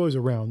mean, it was always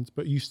around,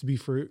 but it used to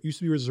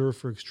be reserved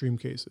for extreme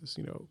cases.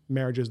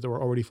 Marriages that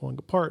were already falling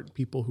apart,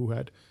 people who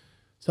had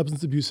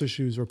substance abuse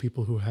issues, or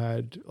people who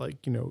had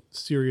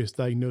serious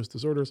diagnosed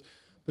disorders.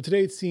 But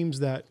today it seems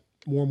that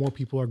more and more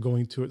people are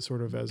going to it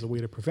sort of as a way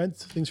to prevent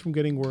things from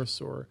getting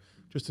worse, or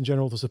just in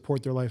general to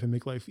support their life and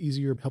make life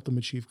easier, help them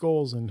achieve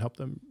goals and help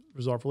them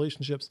resolve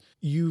relationships.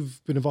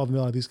 You've been involved in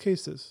a lot of these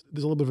cases.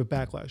 There's a little bit of a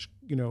backlash,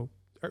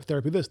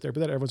 therapy this, therapy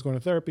that, everyone's going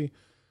to therapy.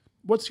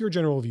 What's your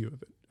general view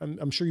of it?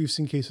 I'm sure you've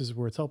seen cases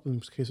where it's helped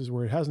and cases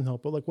where it hasn't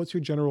helped, but what's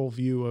your general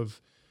view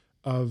of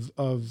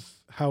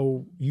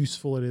how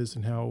useful it is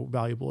and how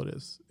valuable it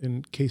is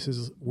in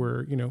cases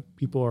where,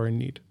 people are in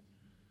need?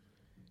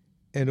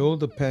 It all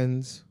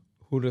depends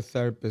who the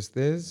therapist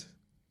is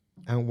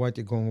and what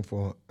you're going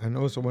for. And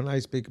also when I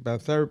speak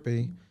about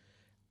therapy,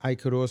 I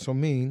could also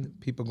mean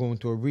people going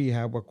to a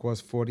rehab what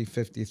costs $40,000,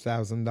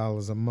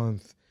 $50,000 a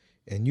month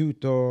in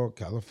Utah,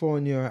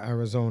 California,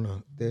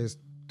 Arizona. There's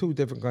two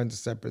different kinds of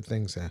separate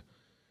things there.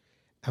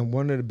 And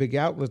one of the big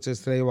outlets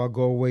is today, I'll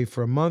go away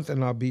for a month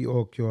and I'll be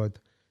all cured.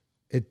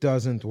 It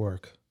doesn't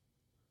work.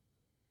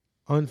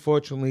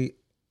 Unfortunately,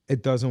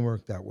 it doesn't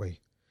work that way.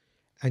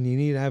 And you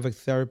need to have a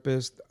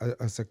therapist,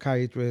 a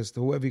psychiatrist,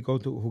 whoever you go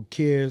to who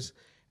cares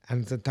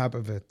and it's on top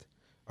of it.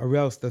 Or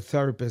else the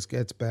therapist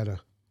gets better.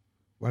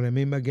 What I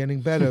mean by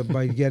getting better,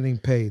 by getting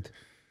paid.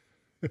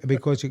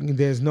 Because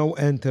there's no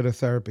end to the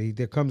therapy.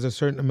 There comes a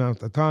certain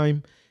amount of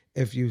time.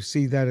 If you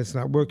see that it's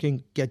not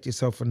working, get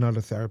yourself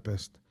another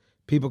therapist.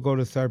 People go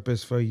to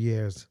therapists for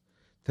years,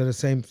 to the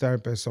same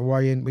therapist. So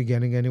why ain't we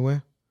getting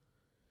anywhere?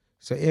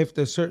 So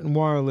after a certain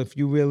while, if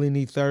you really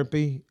need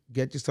therapy,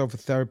 get yourself a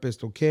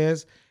therapist who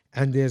cares,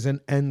 and there's an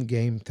end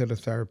game to the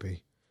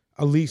therapy,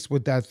 at least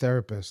with that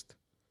therapist.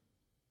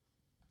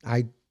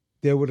 I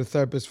deal with a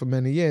therapist for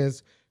many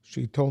years.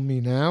 She told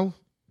me now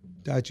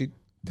that she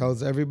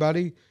tells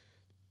everybody,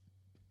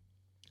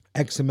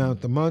 X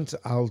amount of months,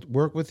 I'll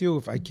work with you.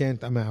 If I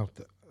can't, I'm out.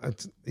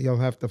 You'll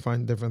have to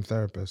find a different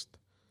therapist.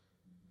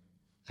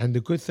 And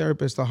the good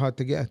therapists are hard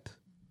to get.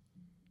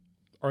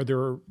 Are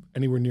there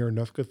anywhere near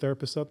enough good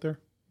therapists out there?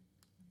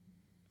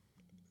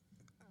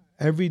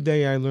 Every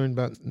day I learn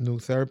about new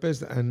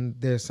therapists, and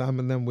there's some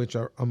of them which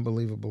are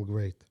unbelievable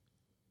great.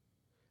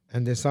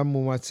 And there's some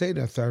who might say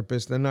they're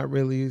therapists, they're not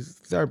really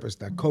therapists,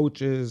 they're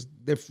coaches,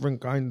 different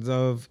kinds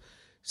of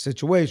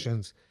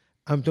situations.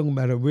 I'm talking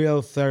about a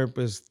real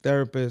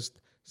therapist.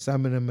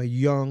 Some of them are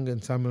young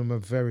and some of them are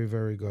very,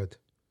 very good.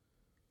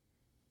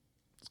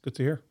 It's good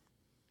to hear.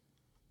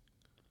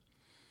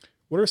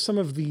 What are some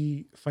of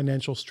the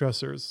financial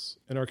stressors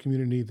in our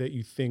community that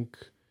you think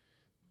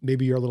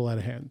maybe you're a little out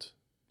of hand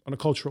on a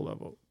cultural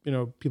level? You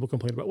know, people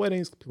complain about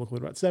weddings, people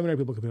complain about seminar,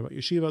 people complain about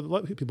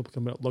yeshiva, people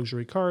complain about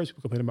luxury cars,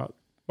 people complain about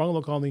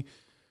bungalow colony.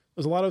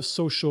 There's a lot of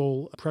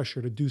social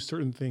pressure to do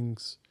certain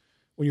things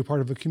when you're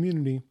part of a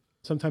community.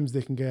 Sometimes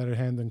they can get out of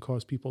hand and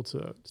cause people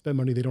to spend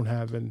money they don't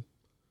have and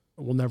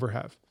will never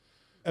have.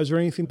 Is there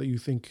anything that you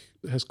think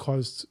has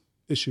caused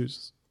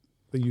issues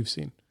that you've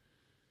seen?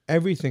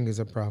 Everything is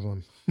a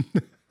problem.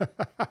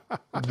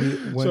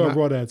 So a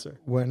broad answer.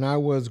 When I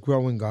was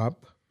growing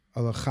up,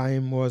 a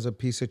l'chaim was a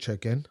piece of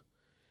chicken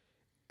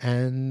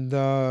and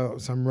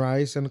some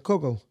rice and a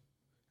kugel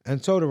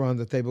and soda on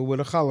the table with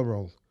a challah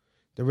roll.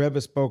 The Rebbe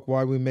spoke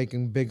why we're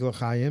making big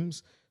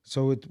l'chaims,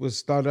 so it was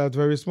started out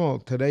very small.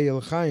 Today, a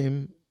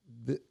l'chaim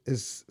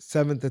is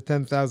 $7,000 to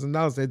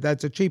 $10,000.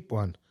 That's a cheap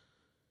one.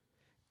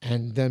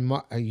 And then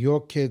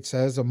your kid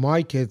says, or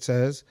my kid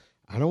says,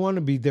 I don't want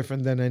to be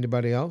different than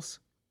anybody else.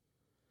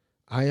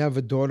 I have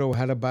a daughter who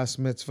had a bas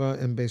mitzvah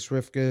in Beis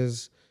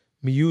Rivka's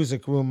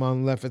music room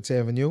on Lefferts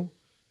Avenue,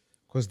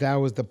 because that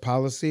was the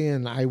policy,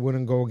 and I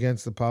wouldn't go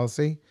against the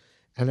policy.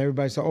 And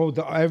everybody said,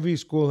 every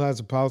school has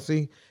a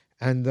policy.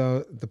 And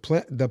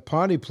the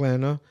party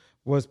planner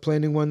was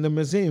planning one in the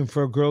museum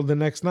for a girl the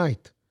next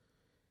night.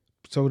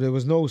 So there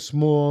was no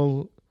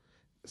small...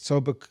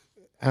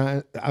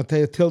 I'll tell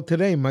you, till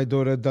today, my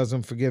daughter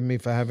doesn't forgive me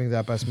for having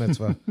that bas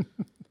mitzvah.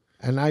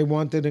 And I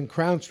wanted in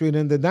Crown Street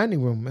in the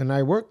dining room, and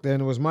I worked there,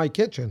 and it was my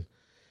kitchen.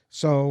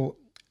 So,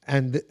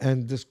 and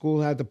the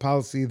school had the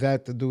policy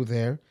that to do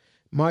there.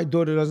 My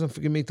daughter doesn't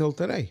forgive me till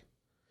today.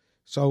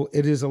 So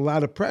it is a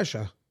lot of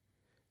pressure.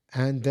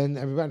 And then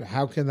everybody,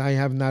 how can I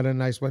have not a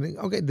nice wedding?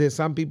 Okay, there's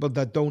some people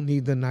that don't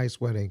need a nice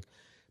wedding.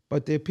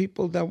 But there are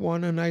people that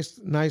want a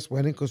nice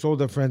wedding because all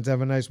their friends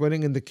have a nice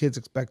wedding and the kids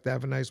expect to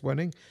have a nice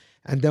wedding.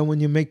 And then when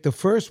you make the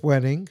first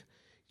wedding,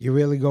 you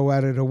really go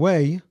out of the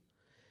way.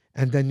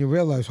 And then you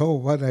realize,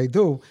 what did I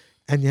do?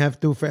 And you have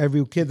to do for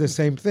every kid the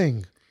same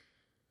thing.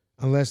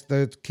 Unless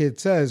the kid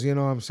says,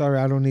 I'm sorry,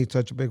 I don't need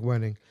such a big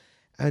wedding.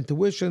 And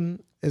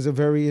tuition is a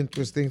very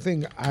interesting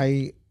thing.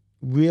 I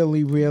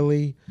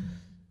really,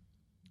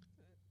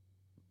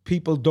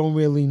 people don't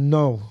really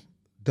know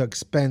the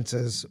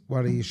expenses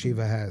what a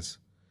yeshiva has.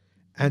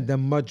 And they're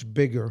much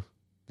bigger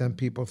than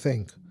people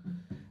think.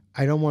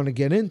 I don't want to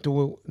get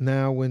into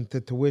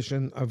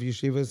tuition of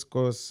yeshivas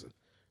because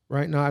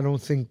right now I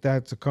don't think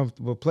that's a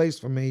comfortable place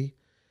for me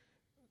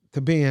to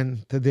be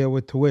in to deal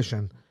with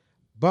tuition.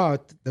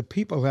 But the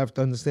people have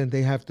to understand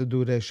they have to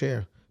do their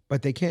share,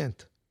 but they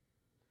can't.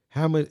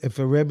 How much if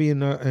a rebbe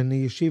in a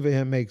yeshiva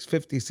here makes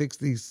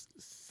 $50,000,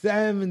 $60,000,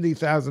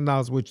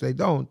 $70,000, which they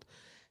don't?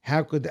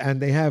 And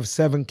they have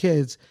 7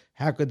 kids?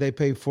 How could they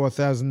pay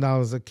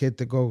 $4,000 a kid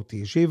to go to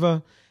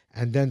yeshiva,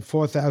 and then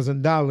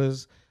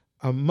 $4,000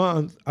 a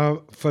month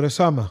for the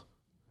summer?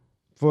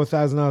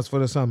 $4,000 for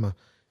the summer.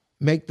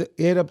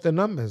 Add up the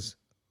numbers.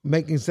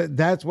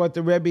 That's what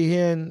the rebbe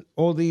here and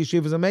all the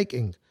yeshivas are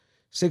making.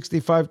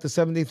 $65,000 to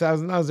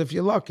 $70,000 if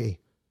you're lucky.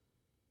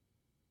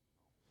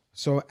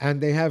 So, and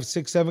they have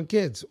 6, 7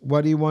 kids.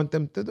 What do you want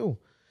them to do?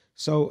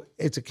 So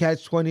it's a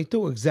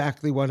catch-22.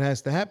 Exactly what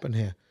has to happen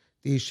here.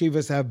 The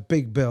yeshivas have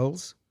big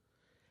bills,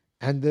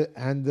 and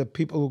the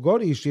people who go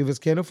to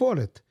yeshivas can't afford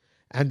it.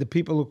 And the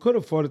people who could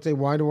afford it say,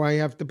 why do I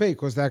have to pay?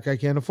 Because that guy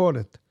can't afford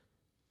it.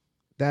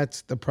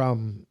 That's the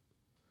problem.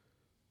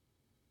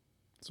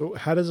 So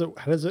how does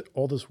it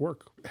all this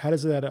work? How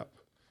does it add up?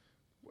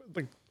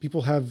 Like,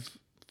 people have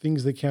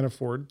things they can't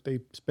afford. They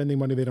spending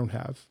money they don't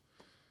have.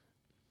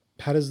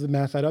 How does the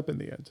math add up in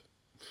the end?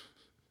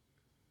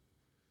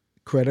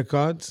 Credit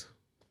cards.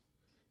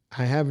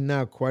 I have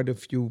now quite a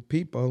few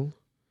people,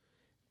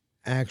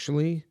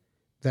 actually,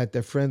 that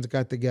their friends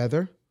got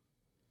together,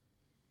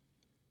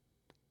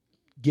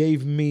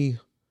 gave me,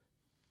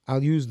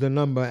 I'll use the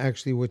number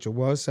actually, which it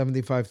was,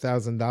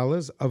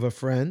 $75,000 of a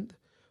friend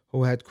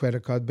who had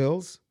credit card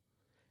bills.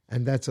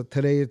 And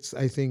today it's,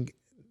 I think,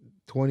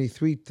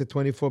 23 to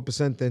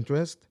 24%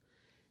 interest.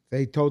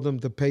 They told him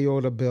to pay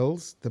all the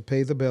bills, to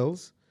pay the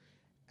bills,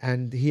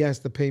 and he has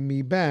to pay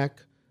me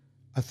back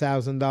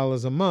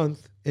 $1,000 a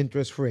month,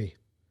 interest-free.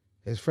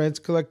 His friends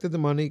collected the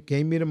money,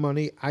 gave me the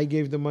money, I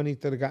gave the money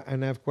to the guy,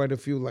 and I have quite a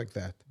few like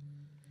that.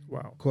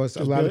 Wow. Because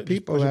a lot of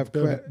people have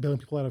credit. Billing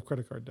people out of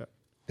credit card debt.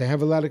 They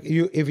have a lot of,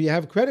 if you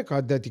have credit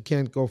card debt, you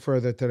can't go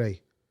further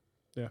today.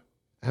 Yeah.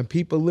 And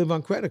people live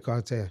on credit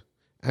cards here.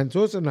 And it's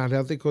also not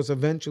healthy because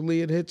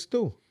eventually it hits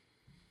too.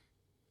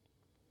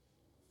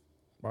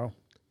 Wow.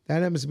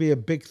 That happens to be a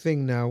big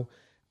thing now.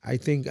 I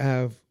think I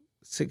have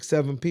 6,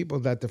 7 people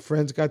that the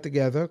friends got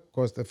together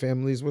because the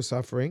families were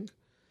suffering.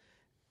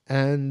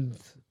 And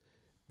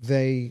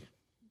they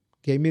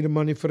gave me the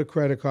money for the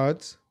credit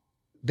cards.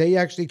 They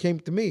actually came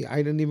to me. I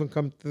didn't even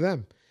come to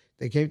them.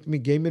 They came to me,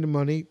 gave me the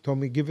money, told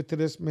me, give it to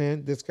this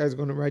man. This guy's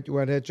going to write you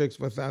out head checks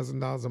for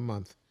 $1,000 a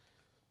month.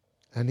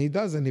 And he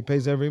does, and he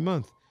pays every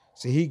month.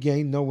 So he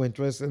gained no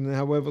interest in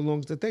however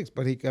long it takes,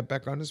 but he got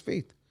back on his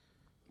feet.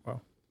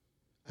 Wow.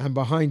 And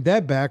behind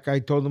that back, I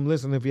told him,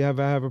 listen, if you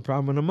ever have a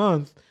problem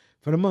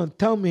for the month,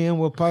 tell me and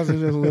we'll pause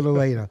it a little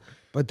later.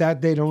 But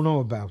that they don't know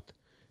about.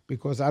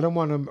 Because I don't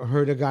want to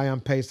hurt a guy on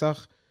Pesach.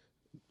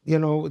 You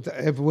know,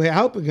 if we're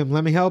helping him,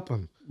 let me help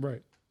him.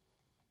 Right.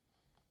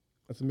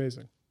 That's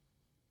amazing.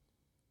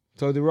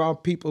 So there are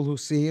people who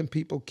see and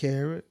people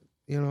care,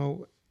 you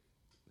know.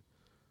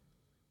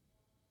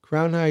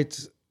 Crown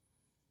Heights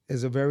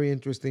is a very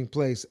interesting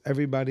place.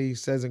 Everybody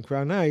says in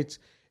Crown Heights,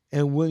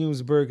 and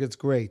Williamsburg, it's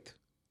great.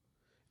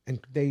 And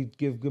they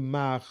give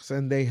gemachs,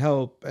 and they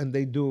help, and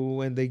they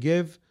do, and they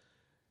give.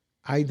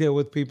 I deal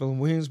with people in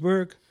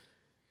Williamsburg,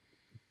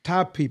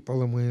 top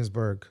people in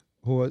Williamsburg,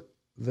 who are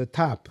the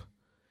top.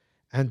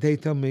 And they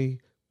tell me,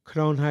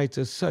 Crown Heights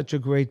is such a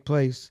great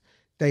place.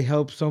 They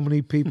help so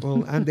many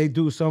people, and they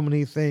do so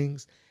many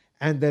things,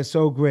 and they're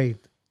so great.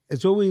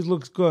 It always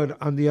looks good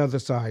on the other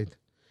side.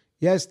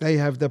 Yes, they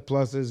have their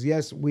pluses.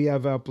 Yes, we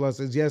have our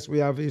pluses. Yes, we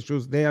have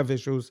issues. They have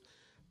issues.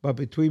 But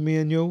between me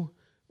and you,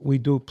 we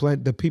do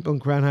plenty. The people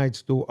in Crown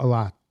Heights do a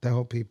lot to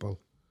help people.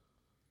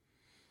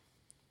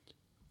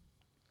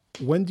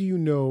 When do you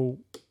know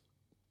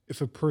if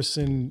a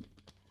person,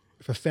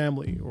 if a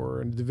family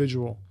or an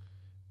individual,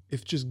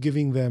 if just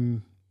giving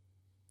them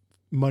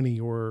money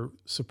or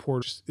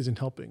support isn't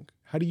helping?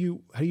 How do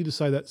you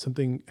decide that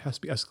something has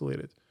to be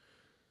escalated?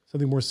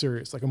 Something more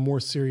serious, like a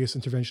more serious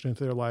intervention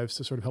into their lives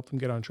to sort of help them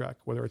get on track,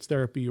 whether it's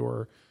therapy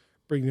or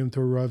bringing them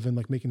to a Rav and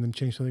like making them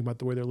change something about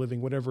the way they're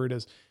living, whatever it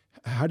is.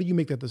 How do you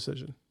make that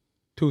decision?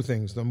 Two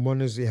things. The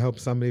one is you help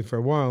somebody for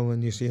a while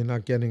and you see you're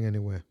not getting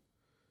anywhere.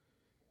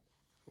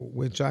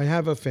 Which I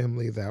have a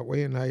family that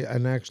way,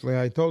 and actually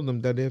I told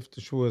them that if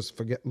the shoe is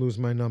lose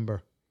my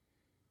number.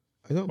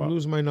 I don't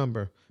lose my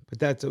number. But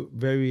that's a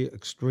very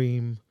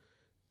extreme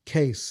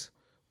case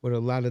with a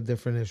lot of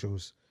different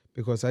issues.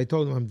 Because I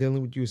told him I'm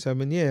dealing with you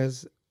 7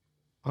 years.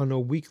 On a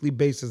weekly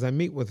basis, I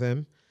meet with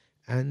him,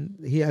 and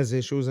he has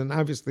issues, and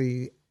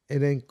obviously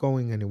it ain't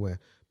going anywhere.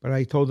 But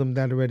I told him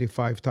that already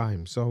 5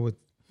 times, so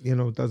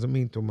it doesn't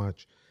mean too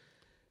much.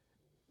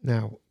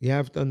 Now, you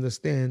have to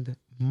understand,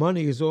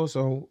 money is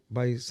also,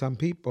 by some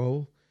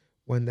people,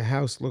 when the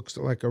house looks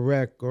like a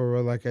wreck,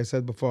 or like I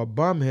said before, a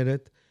bomb hit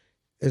it,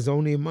 is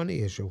only a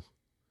money issue.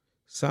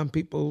 Some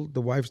people,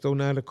 the wives don't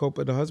know how to cope,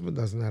 or the husband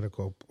doesn't know how to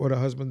cope, or the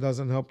husband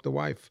doesn't help the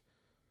wife.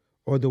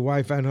 Or the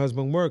wife and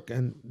husband work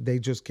and they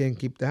just can't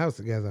keep the house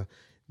together.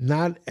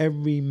 Not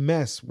every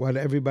mess, what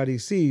everybody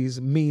sees,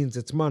 means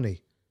it's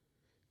money.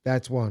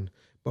 That's one.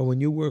 But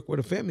when you work with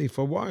a family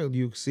for a while,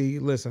 you see,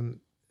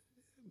 listen,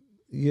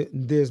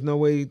 there's no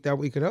way that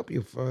we could help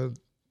you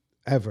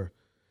forever.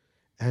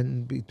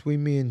 And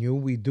between me and you,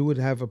 we do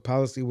have a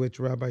policy which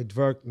Rabbi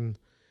Dvorkin,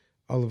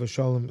 Oliver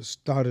Shalom,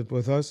 started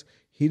with us.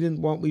 He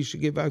didn't want we should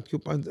give out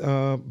coupons,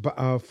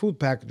 food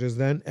packages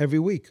then every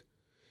week.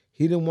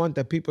 He didn't want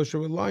that people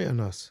should rely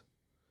on us.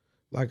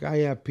 Like I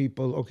have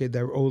people, okay,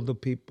 they're older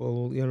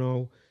people,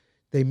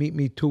 they meet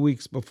me 2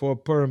 weeks before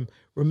Purim.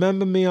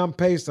 Remember me on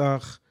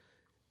Pesach,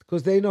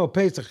 because they know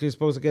Pesach, you're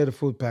supposed to get a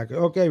food packet.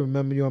 Okay,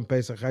 remember you on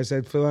Pesach. I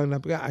said, fill in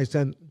up. I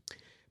said,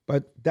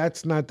 but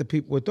that's not the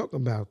people we're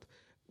talking about.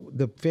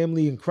 The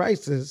family in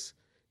crisis,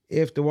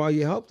 after a while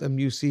you help them,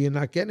 you see you're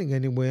not getting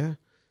anywhere,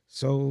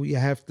 so you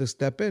have to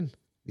step in.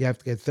 You have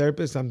to get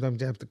therapists. Sometimes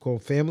you have to call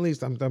families.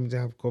 Sometimes you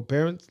have to call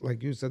parents.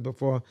 Like you said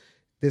before,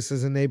 this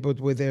is a neighborhood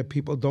where there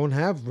people don't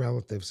have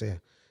relatives here.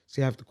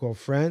 So you have to call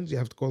friends. You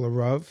have to call a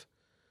Rav.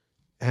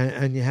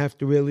 And you have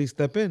to really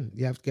step in.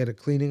 You have to get a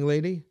cleaning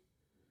lady.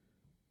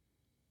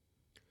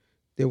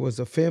 There was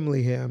a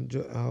family here.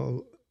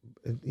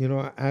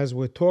 As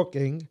we're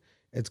talking,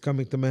 it's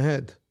coming to my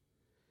head.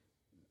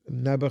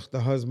 Nebuch,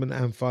 the husband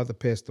and father,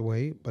 passed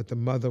away, but the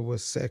mother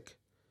was sick.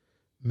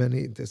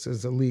 This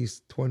is at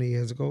least 20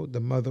 years ago.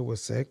 The mother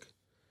was sick,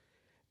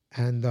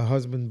 and the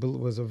husband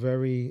was a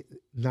very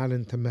not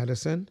into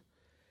medicine,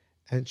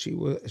 and she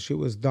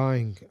was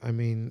dying. I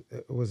mean,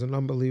 it was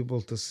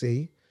unbelievable to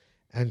see.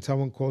 And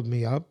someone called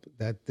me up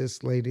that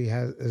this lady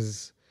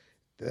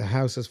the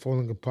house is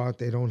falling apart.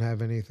 They don't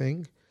have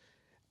anything,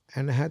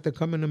 and I had to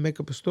come in and make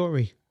up a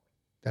story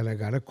that I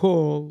got a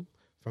call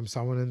from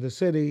someone in the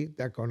city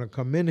that's going to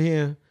come in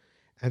here,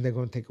 and they're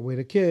going to take away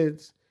the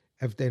kids.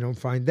 If they don't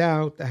find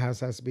out, the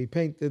house has to be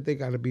painted. They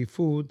got to be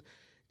food.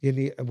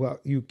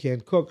 You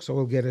can't cook, so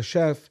we'll get a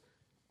chef.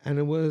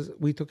 And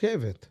we took care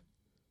of it.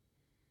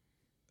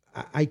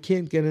 I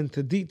can't get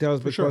into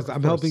details because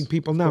I'm helping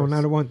people now, and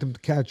I don't want them to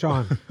catch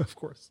on. Of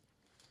course.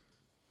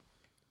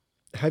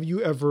 Have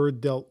you ever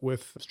dealt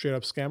with straight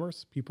up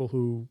scammers? People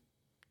who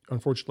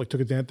unfortunately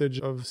took advantage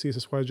of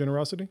CSSY's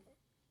generosity?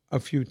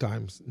 A few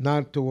times.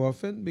 Not too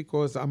often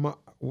because I'm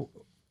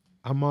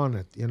on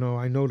it.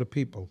 I know the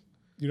people.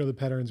 You know the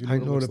patterns. I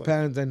know the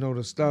patterns. I know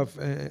the stuff.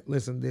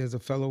 Listen, there's a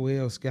fellow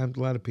here who scammed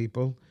a lot of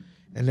people,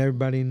 and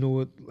everybody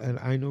knew it, and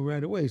I knew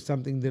right away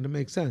something didn't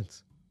make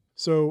sense.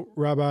 So,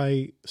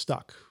 Rabbi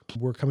Stock,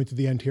 we're coming to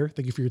the end here.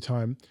 Thank you for your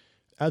time.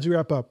 As we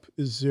wrap up,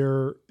 is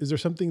there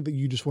something that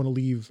you just want to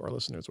leave our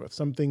listeners with?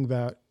 Something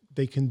that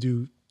they can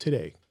do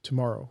today,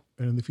 tomorrow,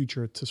 and in the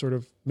future to sort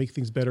of make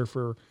things better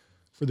for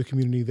the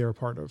community they're a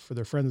part of, for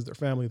their friends, their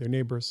family, their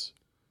neighbors?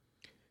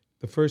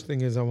 The first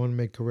thing is I want to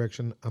make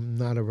correction. I'm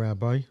not a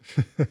rabbi.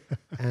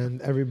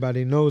 And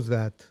everybody knows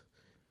that.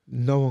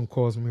 No one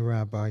calls me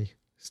Rabbi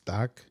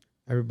Stock.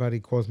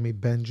 Everybody calls me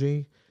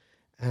Benjy.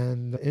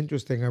 And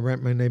interesting, I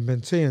write my name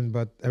Benzian,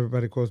 but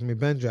everybody calls me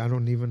Benjy. I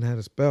don't even know how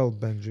to spell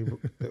Benjy,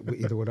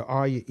 either with an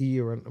I, an E,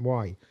 or an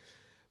Y.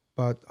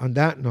 But on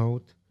that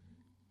note,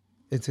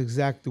 it's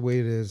exactly the way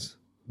it is.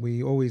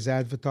 We always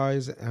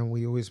advertise and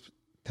we always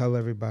tell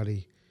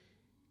everybody,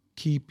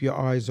 keep your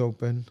eyes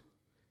open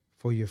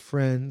for your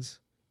friends,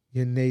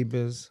 your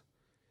neighbors,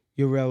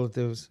 your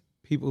relatives,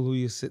 people who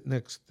you sit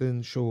next to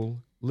in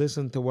shul.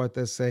 Listen to what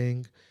they're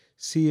saying.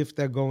 See if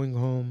they're going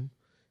home.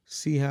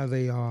 See how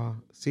they are,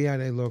 see how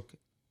they look,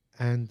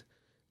 and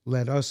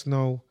let us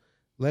know,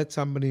 let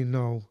somebody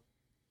know,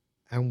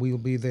 and we'll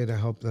be there to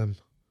help them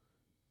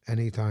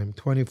anytime,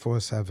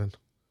 24/7.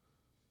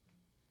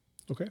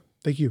 Okay.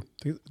 Thank you.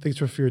 Thanks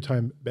for your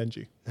time,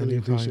 Benjy. Really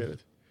appreciate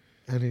it.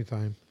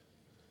 Anytime.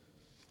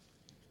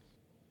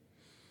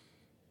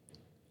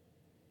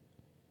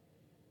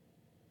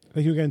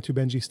 Thank you again to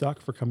Benjy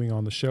Stock for coming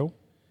on the show.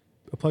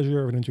 A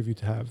pleasure of an interview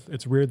to have.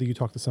 It's rare that you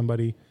talk to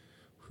somebody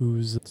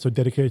who's so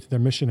dedicated to their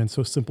mission and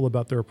so simple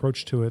about their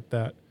approach to it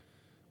that,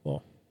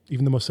 well,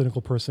 even the most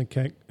cynical person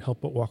can't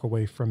help but walk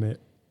away from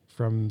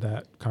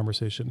that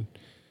conversation,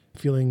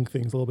 feeling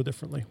things a little bit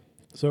differently.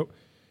 So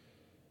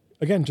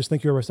again, just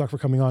thank you, Rabbi Stock, for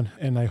coming on.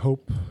 And I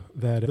hope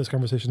that this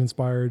conversation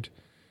inspired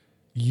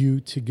you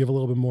to give a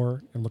little bit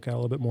more and look out a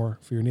little bit more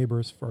for your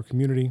neighbors, for our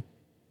community.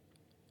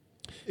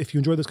 If you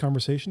enjoyed this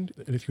conversation,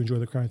 and if you enjoy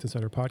the Crown Heights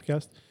Insider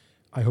podcast,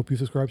 I hope you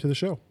subscribe to the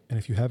show. And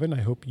if you haven't, I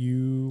hope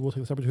you will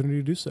take this opportunity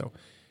to do so.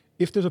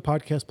 If there's a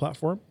podcast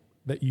platform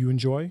that you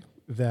enjoy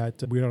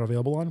that we're not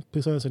available on,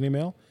 please send us an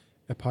email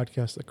at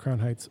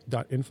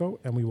podcast@crownheights.info,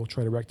 and we will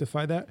try to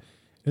rectify that.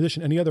 In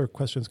addition, any other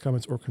questions,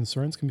 comments, or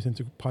concerns can be sent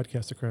to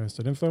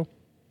podcast@crownheights.info,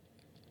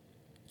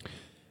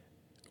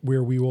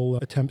 where we will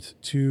attempt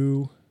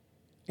to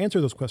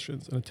answer those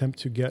questions and attempt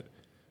to get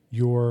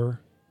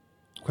your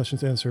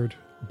questions answered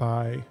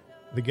by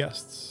the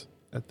guests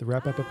at the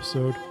wrap-up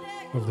episode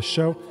of the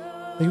show.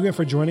 Thank you again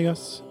for joining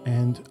us,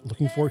 and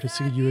looking forward to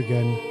seeing you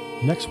again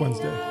next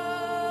Wednesday.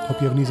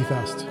 Hope you have an easy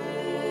fast.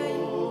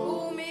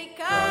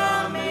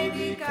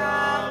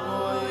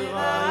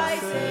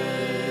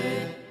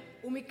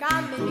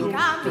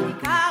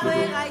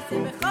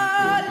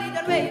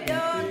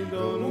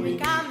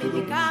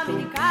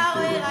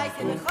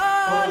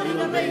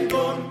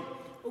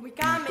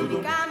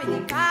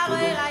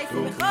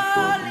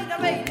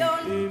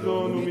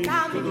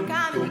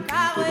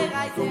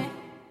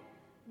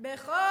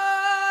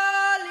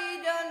 בכל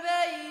עידון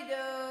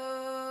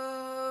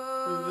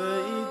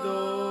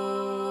ועידון